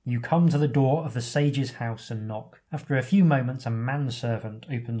adults. You come to the door of the sage's house and knock. After a few moments, a manservant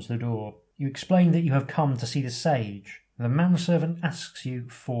opens the door. You explain that you have come to see the sage. The manservant asks you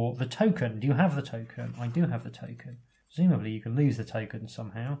for the token. Do you have the token? I do have the token. Presumably you can lose the token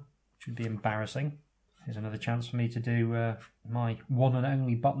somehow, which would be embarrassing. Here's another chance for me to do my one and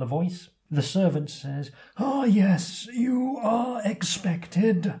only butler voice. The servant says, "Ah, yes, you are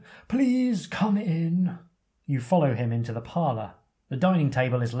expected. Please come in." You follow him into the parlour. The dining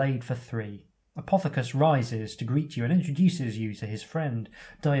table is laid for 3. Apothecus rises to greet you and introduces you to his friend,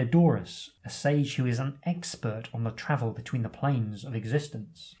 Diodorus, a sage who is an expert on the travel between the planes of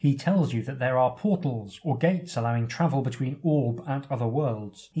existence. He tells you that there are portals or gates allowing travel between Orb and other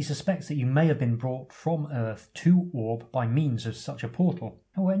worlds. He suspects that you may have been brought from Earth to Orb by means of such a portal.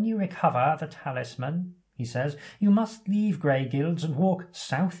 "When you recover the talisman," he says, "you must leave Greyguilds and walk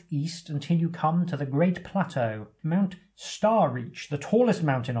southeast until you come to the Great Plateau. Mount Starreach, the tallest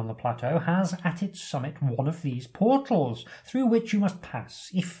mountain on the plateau, has at its summit one of these portals, through which you must pass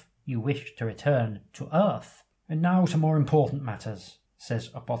if you wish to return to Earth." "And now to more important matters,"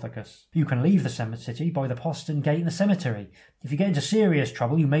 says Apothecus. "You can leave the cemetery by the postern gate in the cemetery. If you get into serious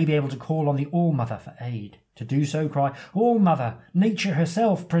trouble, you may be able to call on the All-Mother for aid. To do so, cry, 'All-Mother, nature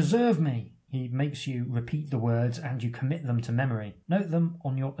herself, preserve me.'" He makes you repeat the words and you commit them to memory. Note them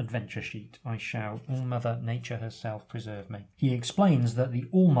on your adventure sheet. I shall. All-Mother, nature herself, preserve me. He explains that the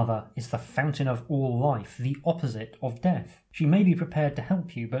All-Mother is the fountain of all life, the opposite of death. She may be prepared to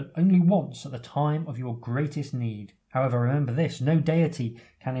help you, but only once at the time of your greatest need. However, remember this, no deity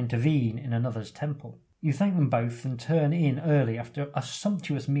can intervene in another's temple. You thank them both and turn in early after a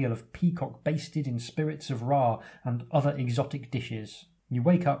sumptuous meal of peacock basted in spirits of Ra and other exotic dishes. You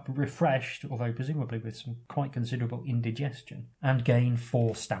wake up refreshed, although presumably with some quite considerable indigestion, and gain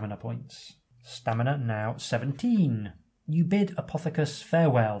 4 stamina points. Stamina now 17. You bid Apothecus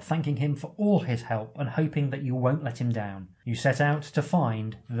farewell, thanking him for all his help and hoping that you won't let him down. You set out to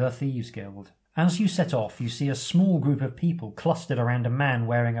find the Thieves' Guild. As you set off, you see a small group of people clustered around a man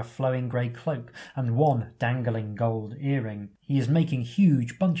wearing a flowing grey cloak and one dangling gold earring. He is making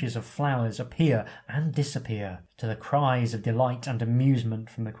huge bunches of flowers appear and disappear, to the cries of delight and amusement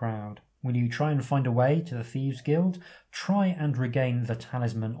from the crowd. Will you try and find a way to the Thieves' Guild? Try and regain the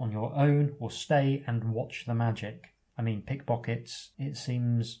talisman on your own, or stay and watch the magic. I mean, pickpockets, it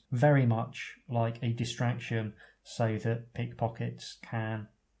seems very much like a distraction so that pickpockets can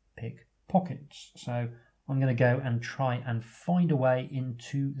pick pockets. So I'm going to go and try and find a way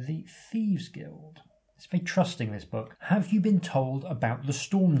into the Thieves' Guild. It's very trusting, this book. Have you been told about the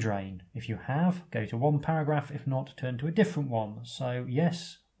storm drain? If you have, go to one paragraph. If not, turn to a different one. So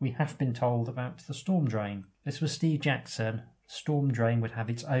yes, we have been told about the storm drain. This was Steve Jackson. Storm drain would have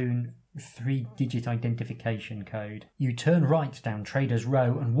its own 3-digit identification code. You turn right down Traders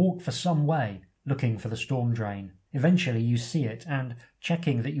Row and walk for some way, looking for the storm drain. Eventually you see it and,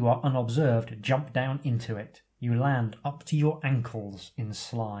 checking that you are unobserved, jump down into it. You land up to your ankles in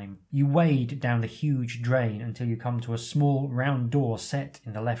slime. You wade down the huge drain until you come to a small round door set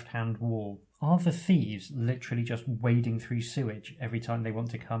in the left-hand wall. Are the thieves literally just wading through sewage every time they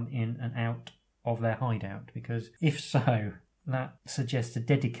want to come in and out of their hideout? Because if so, that suggests a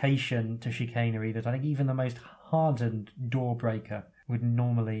dedication to chicanery that I think even the most hardened door breaker would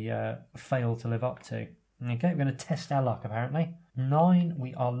normally fail to live up to. Okay, we're going to test our luck, apparently. 9,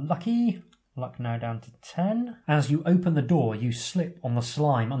 we are lucky. Luck now down to 10. As you open the door, you slip on the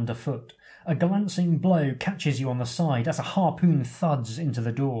slime underfoot. A glancing blow catches you on the side as a harpoon thuds into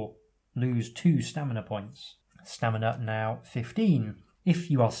the door. Lose 2 stamina points. Stamina now 15.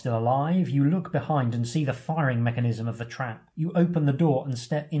 If you are still alive, you look behind and see the firing mechanism of the trap. You open the door and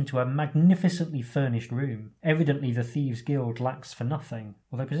step into a magnificently furnished room. Evidently the Thieves' Guild lacks for nothing,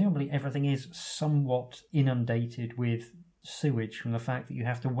 although presumably everything is somewhat inundated with sewage from the fact that you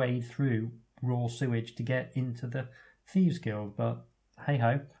have to wade through raw sewage to get into the Thieves' Guild, but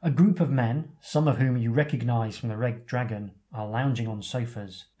hey-ho. A group of men, some of whom you recognise from the Red Dragon, are lounging on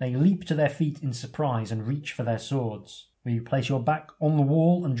sofas. They leap to their feet in surprise and reach for their swords. Will you place your back on the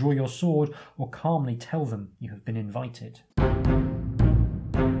wall and draw your sword, or calmly tell them you have been invited?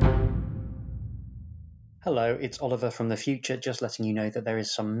 Hello, it's Oliver from the future, just letting you know that there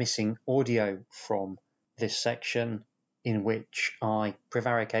is some missing audio from this section, in which I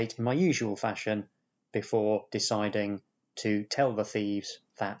prevaricate in my usual fashion before deciding to tell the thieves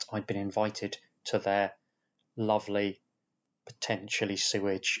that I'd been invited to their lovely, potentially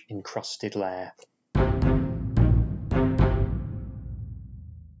sewage-encrusted lair.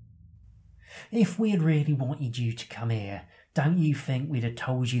 If we had really wanted you to come here, don't you think we'd have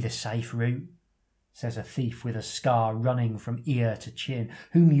told you the safe route? Says a thief with a scar running from ear to chin,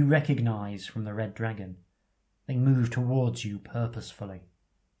 whom you recognise from the Red Dragon. They move towards you purposefully.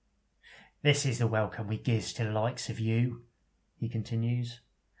 This is the welcome we gives to the likes of you, he continues.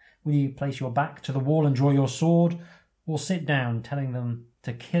 Will you place your back to the wall and draw your sword, or sit down telling them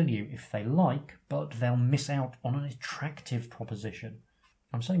to kill you if they like, but they'll miss out on an attractive proposition?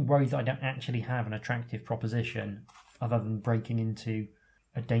 I'm so worried that I don't actually have an attractive proposition other than breaking into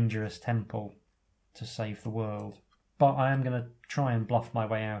a dangerous temple to save the world. But I am going to try and bluff my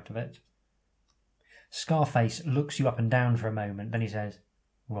way out of it. Scarface looks you up and down for a moment, then he says,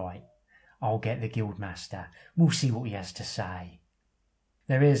 "Right, I'll get the Guildmaster. We'll see what he has to say."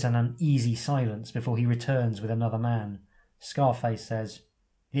 There is an uneasy silence before he returns with another man. Scarface says,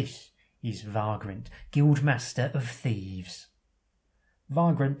 "This is Vagrant, Guildmaster of Thieves."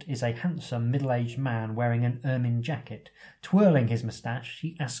 Vagrant is a handsome middle-aged man wearing an ermine jacket. Twirling his moustache,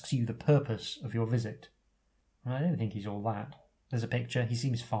 he asks you the purpose of your visit. I don't think he's all that. There's a picture, he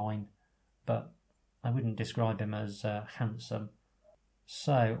seems fine, but I wouldn't describe him as handsome.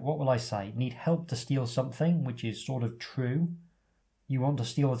 So, what will I say? Need help to steal something, which is sort of true. You want to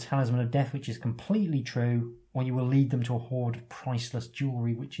steal the Talisman of Death, which is completely true, or you will lead them to a hoard of priceless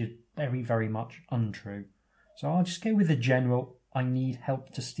jewellery, which is very, very much untrue. So I'll just go with the general, I need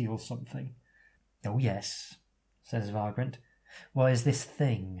help to steal something. "Oh yes," says Vagrant. "What is this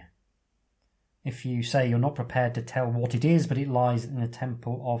thing?" If you say you're not prepared to tell what it is, but it lies in the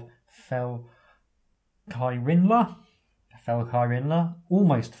temple of Fel-Kyrinla,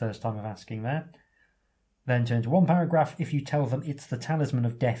 almost first time of asking there, then turn to one paragraph. If you tell them it's the Talisman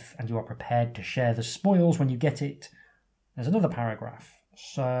of Death and you are prepared to share the spoils when you get it, there's another paragraph.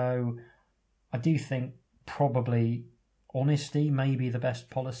 So I do think probably honesty may be the best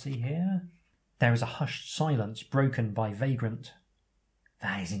policy here. There is a hushed silence broken by Vagrant.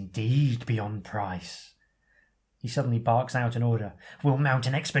 "That is indeed beyond price." He suddenly barks out an order. "We'll mount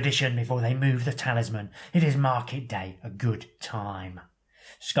an expedition before they move the talisman. It is market day, a good time."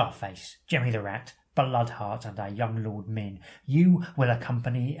 Scarface, Jemmy the Rat, Bloodheart, and our young Lord Min, you will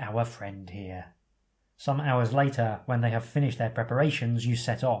accompany our friend here. Some hours later, when they have finished their preparations, you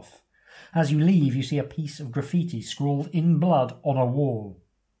set off. As you leave, you see a piece of graffiti scrawled in blood on a wall.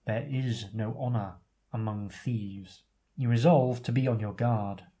 There is no honour among thieves. You resolve to be on your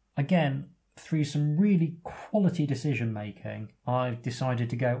guard. Again, through some really quality decision-making, I've decided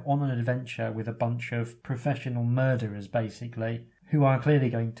to go on an adventure with a bunch of professional murderers, basically, who are clearly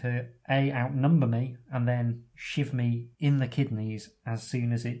going to, A, outnumber me, and then shiv me in the kidneys as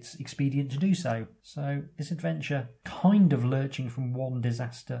soon as it's expedient to do so. So this adventure kind of lurching from one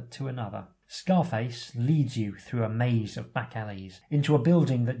disaster to another. Scarface leads you through a maze of back alleys into a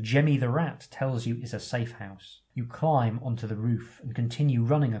building that Jemmy the Rat tells you is a safe house. You climb onto the roof and continue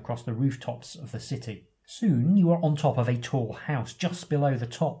running across the rooftops of the city. Soon you are on top of a tall house just below the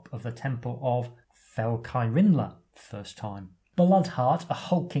top of the temple of Fel Kyrinla. First time. Bloodheart, a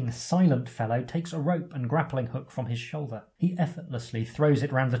hulking, silent fellow, takes a rope and grappling hook from his shoulder. He effortlessly throws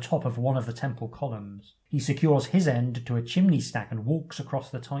it round the top of one of the temple columns. He secures his end to a chimney stack and walks across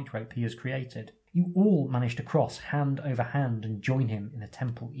the tightrope he has created. You all manage to cross hand over hand and join him in the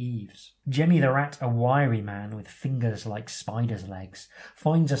temple eaves. Jemmy the Rat, a wiry man with fingers like spiders' legs,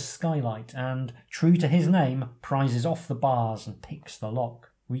 finds a skylight and, true to his name, prizes off the bars and picks the lock.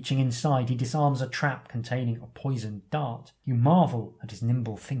 Reaching inside, he disarms a trap containing a poisoned dart. You marvel at his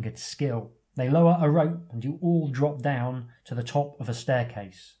nimble-fingered skill. They lower a rope and you all drop down to the top of a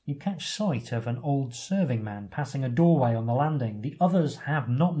staircase. You catch sight of an old serving man passing a doorway on the landing. The others have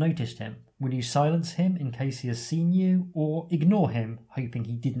not noticed him. Will you silence him in case he has seen you, or ignore him, hoping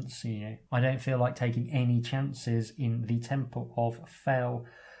he didn't see you? I don't feel like taking any chances in the temple of Fel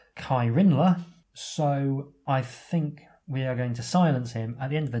Kyrinla, so I think we are going to silence him.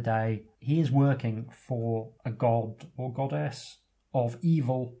 At the end of the day, he is working for a god or goddess of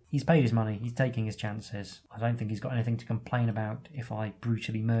evil. He's paid his money. He's taking his chances. I don't think he's got anything to complain about if I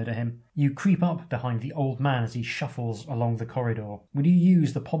brutally murder him. You creep up behind the old man as he shuffles along the corridor. Will you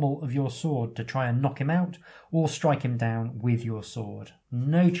use the pommel of your sword to try and knock him out, or strike him down with your sword?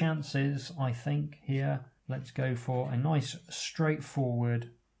 No chances, I think, here. Let's go for a nice,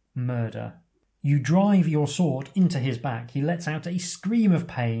 straightforward murder. You drive your sword into his back. He lets out a scream of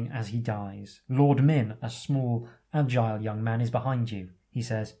pain as he dies. Lord Min, a small, agile young man, is behind you. He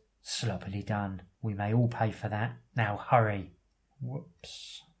says, "Sloppily done. We may all pay for that. Now hurry."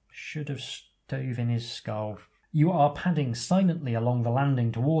 Whoops. Should have stove in his skull. You are padding silently along the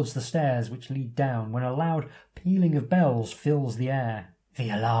landing towards the stairs which lead down when a loud pealing of bells fills the air.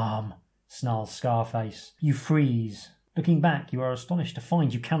 "The alarm," snarls Scarface. You freeze. Looking back, you are astonished to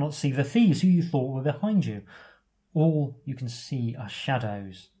find you cannot see the thieves who you thought were behind you. All you can see are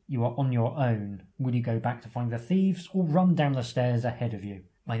shadows. You are on your own. Will you go back to find the thieves, or run down the stairs ahead of you?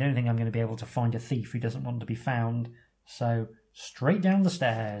 I don't think I'm going to be able to find a thief who doesn't want to be found, so straight down the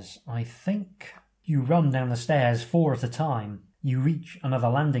stairs, I think. You run down the stairs 4 at a time. You reach another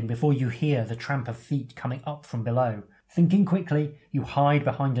landing before you hear the tramp of feet coming up from below. Thinking quickly, you hide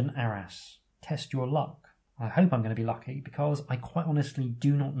behind an arras. Test your luck. I hope I'm going to be lucky, because I quite honestly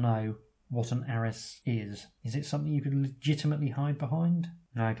do not know what an arras is. Is it something you could legitimately hide behind?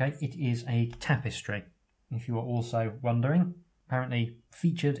 Okay, it is a tapestry, if you are also wondering. Apparently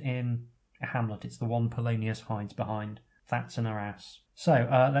featured in a Hamlet. It's the one Polonius hides behind. That's an arras. So,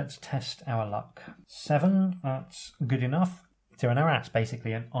 let's test our luck. 7, that's good enough. So an arras,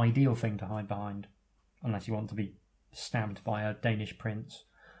 basically an ideal thing to hide behind, unless you want to be stabbed by a Danish prince.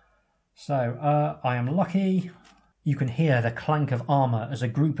 So, I am lucky. You can hear the clank of armour as a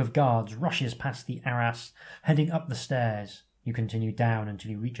group of guards rushes past the arras, heading up the stairs. You continue down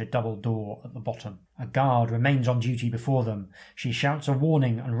until you reach a double door at the bottom. A guard remains on duty before them. She shouts a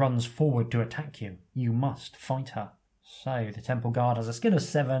warning and runs forward to attack you. You must fight her. So, the temple guard has a skill of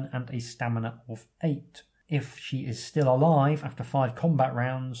 7 and a stamina of 8. If she is still alive after 5 combat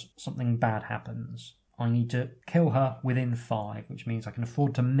rounds, something bad happens. I need to kill her within 5, which means I can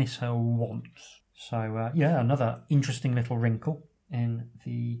afford to miss her once. So, yeah, another interesting little wrinkle in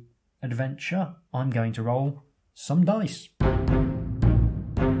the adventure. I'm going to roll some dice.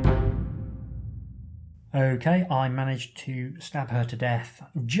 Okay, I managed to stab her to death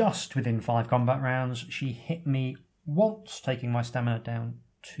just within 5 combat rounds. She hit me once, taking my stamina down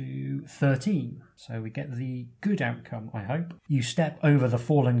to 13. So we get the good outcome, I hope. You step over the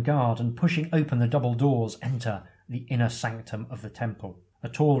fallen guard and, pushing open the double doors, enter the inner sanctum of the temple. A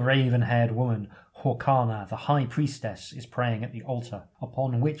tall raven-haired woman, Horkana, the high priestess, is praying at the altar,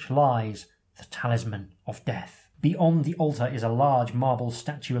 upon which lies the talisman of death. Beyond the altar is a large marble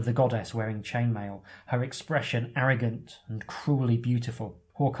statue of the goddess wearing chainmail, her expression arrogant and cruelly beautiful.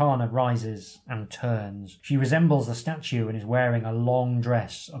 Horkana rises and turns. She resembles the statue and is wearing a long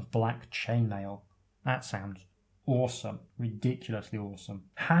dress of black chainmail. That sounds awesome. Ridiculously awesome.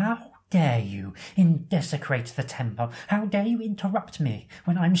 How dare you desecrate the temple? How dare you interrupt me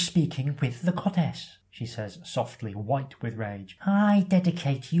when I'm speaking with the goddess? She says softly, white with rage. I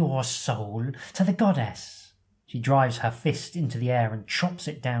dedicate your soul to the goddess. She drives her fist into the air and chops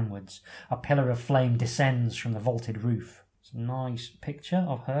it downwards. A pillar of flame descends from the vaulted roof. It's a nice picture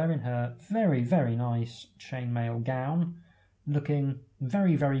of her in her very, very nice chainmail gown, looking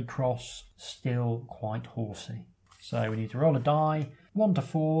very, very cross, still quite horsey. So we need to roll a die. 1 to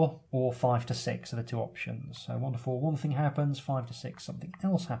 4 or 5 to 6 are the two options. So 1 to 4, one thing happens. 5 to 6, something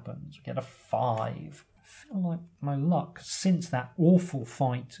else happens. We get a 5. I feel like my luck since that awful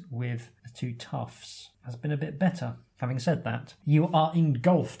fight with the two toughs has been a bit better. Having said that, you are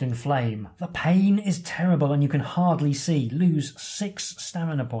engulfed in flame. The pain is terrible and you can hardly see. Lose 6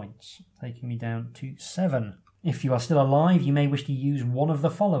 stamina points, taking me down to 7. If you are still alive, you may wish to use one of the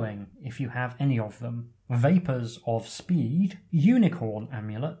following, if you have any of them. Vapours of Speed, Unicorn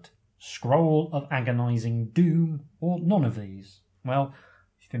Amulet, Scroll of Agonizing Doom, or none of these. Well,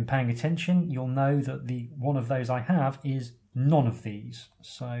 if you've been paying attention, you'll know that the one of those I have is none of these.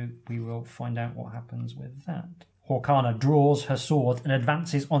 So we will find out what happens with that. Horkana draws her sword and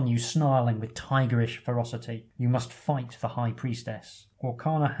advances on you, snarling with tigerish ferocity. You must fight the High Priestess.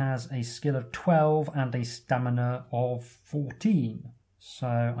 Horkana has a skill of 12 and a stamina of 14. So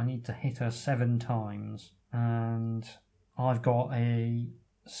I need to hit her 7 times. And I've got a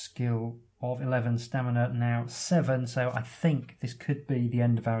skill of 11, stamina now 7. So I think this could be the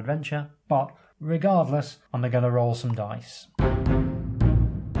end of our adventure. But regardless, I'm going to roll some dice.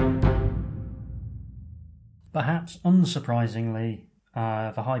 Perhaps unsurprisingly,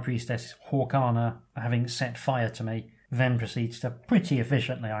 the High Priestess Horkana, having set fire to me, then proceeds to pretty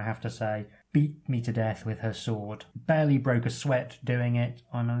efficiently, I have to say, beat me to death with her sword. Barely broke a sweat doing it.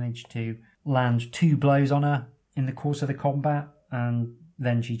 I managed to land 2 blows on her in the course of the combat, and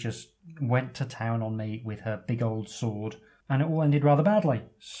then she just went to town on me with her big old sword, and it all ended rather badly.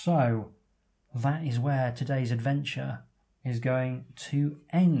 So that is where today's adventure is going to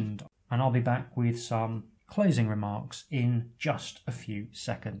end, and I'll be back with some closing remarks in just a few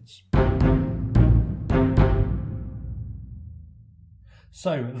seconds.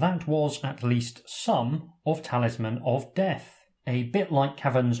 So that was at least some of Talisman of Death. A bit like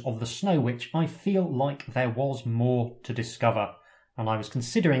Caverns of the Snow Witch, I feel like there was more to discover, and I was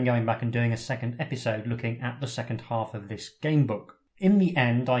considering going back and doing a second episode looking at the second half of this gamebook. In the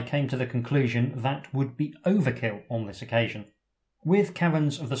end, I came to the conclusion that would be overkill on this occasion. With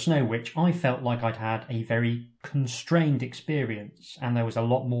Caverns of the Snow Witch, I felt like I'd had a very constrained experience, and there was a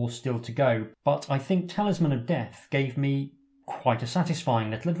lot more still to go, but I think Talisman of Death gave me quite a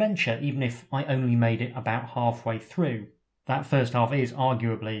satisfying little adventure, even if I only made it about halfway through. That first half is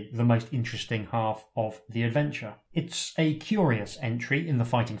arguably the most interesting half of the adventure. It's a curious entry in the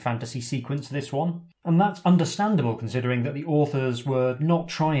fighting fantasy sequence, this one, and that's understandable considering that the authors were not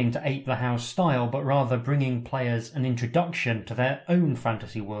trying to ape the House style, but rather bringing players an introduction to their own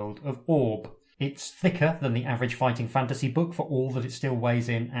fantasy world of Orb. It's thicker than the average fighting fantasy book for all that it still weighs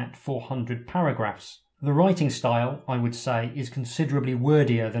in at 400 paragraphs. The writing style, I would say, is considerably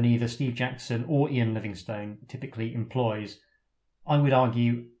wordier than either Steve Jackson or Ian Livingstone typically employs. I would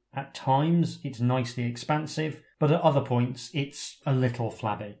argue at times it's nicely expansive, but at other points it's a little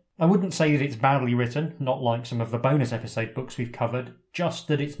flabby. I wouldn't say that it's badly written, not like some of the bonus episode books we've covered, just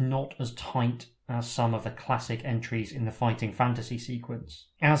that it's not as tight as some of the classic entries in the fighting fantasy sequence.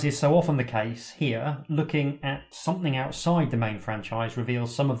 As is so often the case, here, looking at something outside the main franchise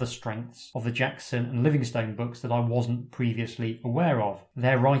reveals some of the strengths of the Jackson and Livingstone books that I wasn't previously aware of.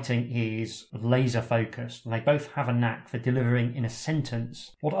 Their writing is laser focused, and they both have a knack for delivering in a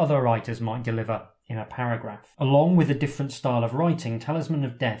sentence what other writers might deliver in a paragraph. Along with a different style of writing, Talisman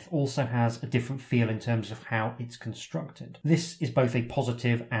of Death also has a different feel in terms of how it's constructed. This is both a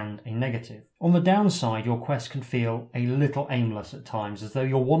positive and a negative. On the downside, your quest can feel a little aimless at times, as though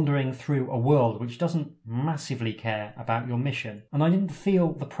you're wandering through a world which doesn't massively care about your mission. And I didn't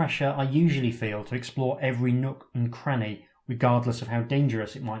feel the pressure I usually feel to explore every nook and cranny, regardless of how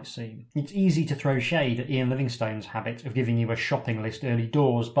dangerous it might seem. It's easy to throw shade at Ian Livingstone's habit of giving you a shopping list early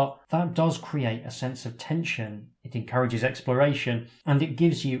doors, but that does create a sense of tension. It encourages exploration, and it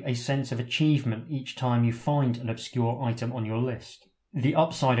gives you a sense of achievement each time you find an obscure item on your list. The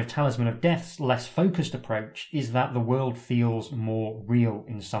upside of Talisman of Death's less focused approach is that the world feels more real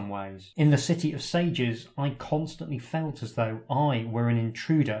in some ways. In the City of Sages, I constantly felt as though I were an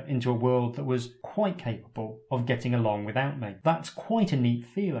intruder into a world that was quite capable of getting along without me. That's quite a neat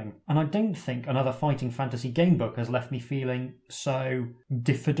feeling, and I don't think another fighting fantasy gamebook has left me feeling so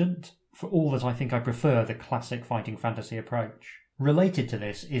diffident, for all that I think I prefer the classic fighting fantasy approach. Related to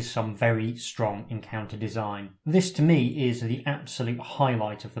this is some very strong encounter design. This to me is the absolute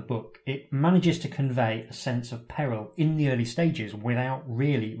highlight of the book. It manages to convey a sense of peril in the early stages without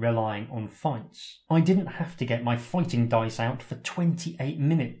really relying on fights. I didn't have to get my fighting dice out for 28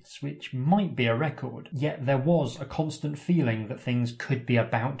 minutes, which might be a record, yet there was a constant feeling that things could be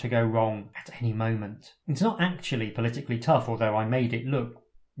about to go wrong at any moment. It's not actually politically tough, although I made it look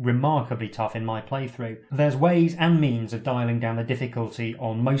remarkably tough in my playthrough. There's ways and means of dialling down the difficulty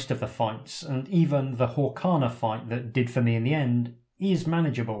on most of the fights, and even the Horkana fight that did for me in the end is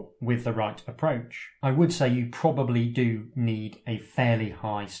manageable with the right approach. I would say you probably do need a fairly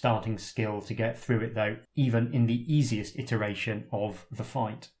high starting skill to get through it though, even in the easiest iteration of the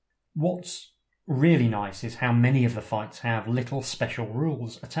fight. What's really nice is how many of the fights have little special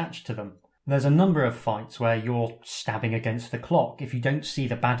rules attached to them. There's a number of fights where you're stabbing against the clock. If you don't see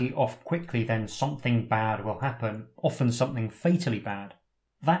the baddie off quickly, then something bad will happen, often something fatally bad.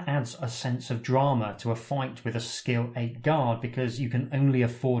 That adds a sense of drama to a fight with a skill 8 guard because you can only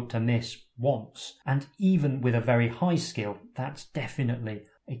afford to miss once, and even with a very high skill, that's definitely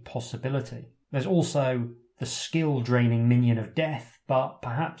a possibility. There's also the skill-draining minion of death, but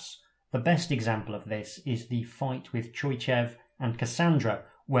perhaps the best example of this is the fight with Choichev and Cassandra,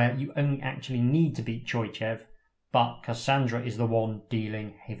 where you only actually need to beat Choichev, but Cassandra is the one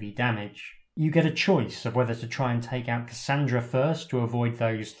dealing heavy damage. You get a choice of whether to try and take out Cassandra first to avoid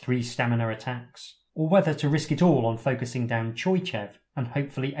those 3 stamina attacks, or whether to risk it all on focusing down Choichev and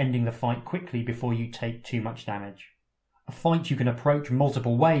hopefully ending the fight quickly before you take too much damage. A fight you can approach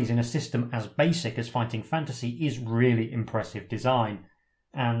multiple ways in a system as basic as Fighting Fantasy is really impressive design,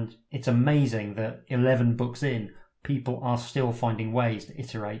 and it's amazing that 11 books in, people are still finding ways to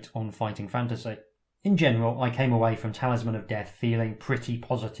iterate on Fighting Fantasy. In general, I came away from Talisman of Death feeling pretty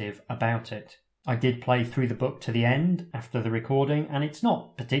positive about it. I did play through the book to the end after the recording, and it's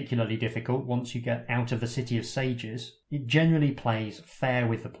not particularly difficult once you get out of the City of Sages. It generally plays fair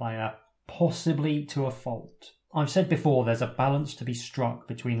with the player, possibly to a fault. I've said before there's a balance to be struck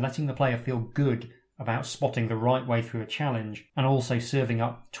between letting the player feel good about spotting the right way through a challenge and also serving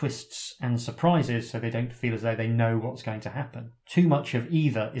up twists and surprises so they don't feel as though they know what's going to happen. Too much of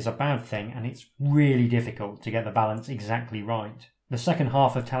either is a bad thing, and it's really difficult to get the balance exactly right. The second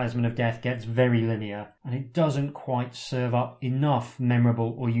half of Talisman of Death gets very linear, and it doesn't quite serve up enough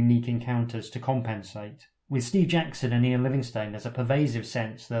memorable or unique encounters to compensate. With Steve Jackson and Ian Livingstone, there's a pervasive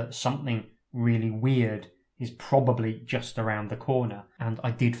sense that something really weird is probably just around the corner, and I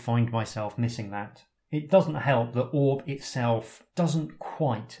did find myself missing that. It doesn't help that Orb itself doesn't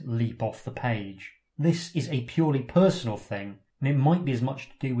quite leap off the page. This is a purely personal thing, and it might be as much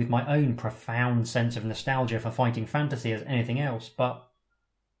to do with my own profound sense of nostalgia for Fighting Fantasy as anything else, but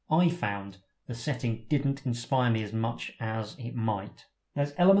I found the setting didn't inspire me as much as it might.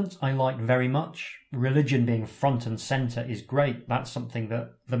 There's elements I like very much. Religion being front and centre is great. That's something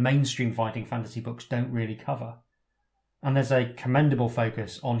that the mainstream Fighting Fantasy books don't really cover. And there's a commendable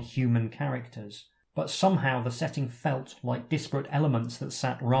focus on human characters. But somehow the setting felt like disparate elements that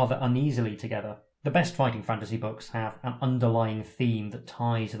sat rather uneasily together. The best Fighting Fantasy books have an underlying theme that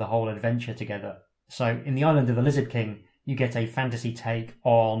ties the whole adventure together. So in The Island of the Lizard King, you get a fantasy take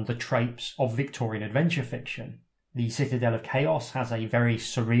on the tropes of Victorian adventure fiction. The Citadel of Chaos has a very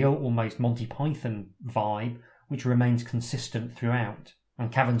surreal, almost Monty Python vibe, which remains consistent throughout.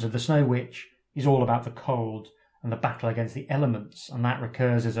 And Caverns of the Snow Witch is all about the cold and the battle against the elements, and that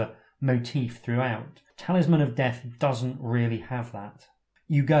recurs as a motif throughout. Talisman of Death doesn't really have that.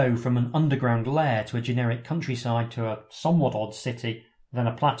 You go from an underground lair to a generic countryside to a somewhat odd city, then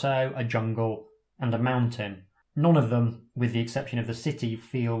a plateau, a jungle, and a mountain. None of them, with the exception of the city,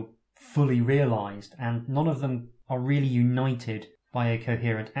 feel fully realised, and none of them are really united by a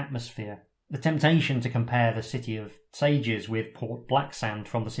coherent atmosphere. The temptation to compare the City of Sages with Port Blacksand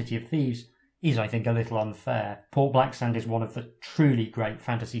from the City of Thieves is, I think, a little unfair. Port Blacksand is one of the truly great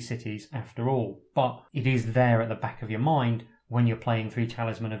fantasy cities after all, but it is there at the back of your mind when you're playing through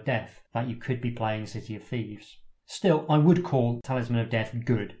Talisman of Death that you could be playing City of Thieves. Still, I would call Talisman of Death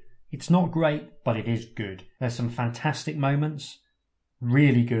good. It's not great, but it is good. There's some fantastic moments,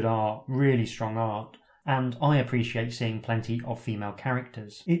 really good art, really strong art, and I appreciate seeing plenty of female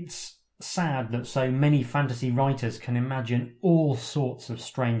characters. It's sad that so many fantasy writers can imagine all sorts of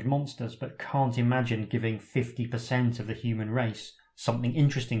strange monsters but can't imagine giving 50% of the human race something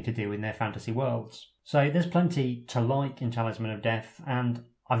interesting to do in their fantasy worlds. So there's plenty to like in Talisman of Death, and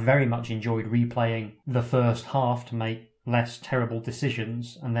I very much enjoyed replaying the first half to make less terrible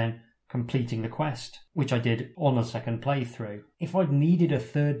decisions and then completing the quest, which I did on a second playthrough. If I'd needed a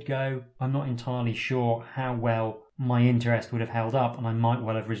third go, I'm not entirely sure how well my interest would have held up, and I might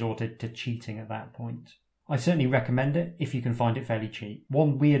well have resorted to cheating at that point. I certainly recommend it if you can find it fairly cheap.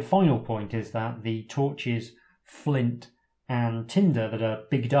 One weird final point is that the torches, flint and tinder that are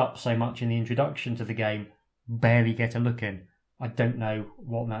bigged up so much in the introduction to the game barely get a look in. I don't know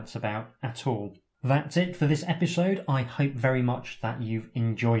what that's about at all. That's it for this episode. I hope very much that you've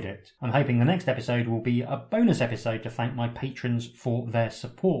enjoyed it. I'm hoping the next episode will be a bonus episode to thank my patrons for their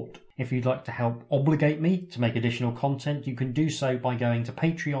support. If you'd like to help obligate me to make additional content, you can do so by going to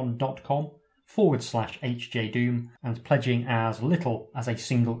patreon.com/HJDoom and pledging as little as a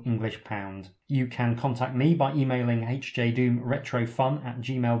single English pound. You can contact me by emailing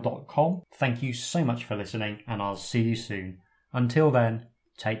hjdoomretrofun@gmail.com. Thank you so much for listening, and I'll see you soon. Until then,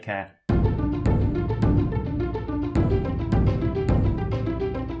 take care.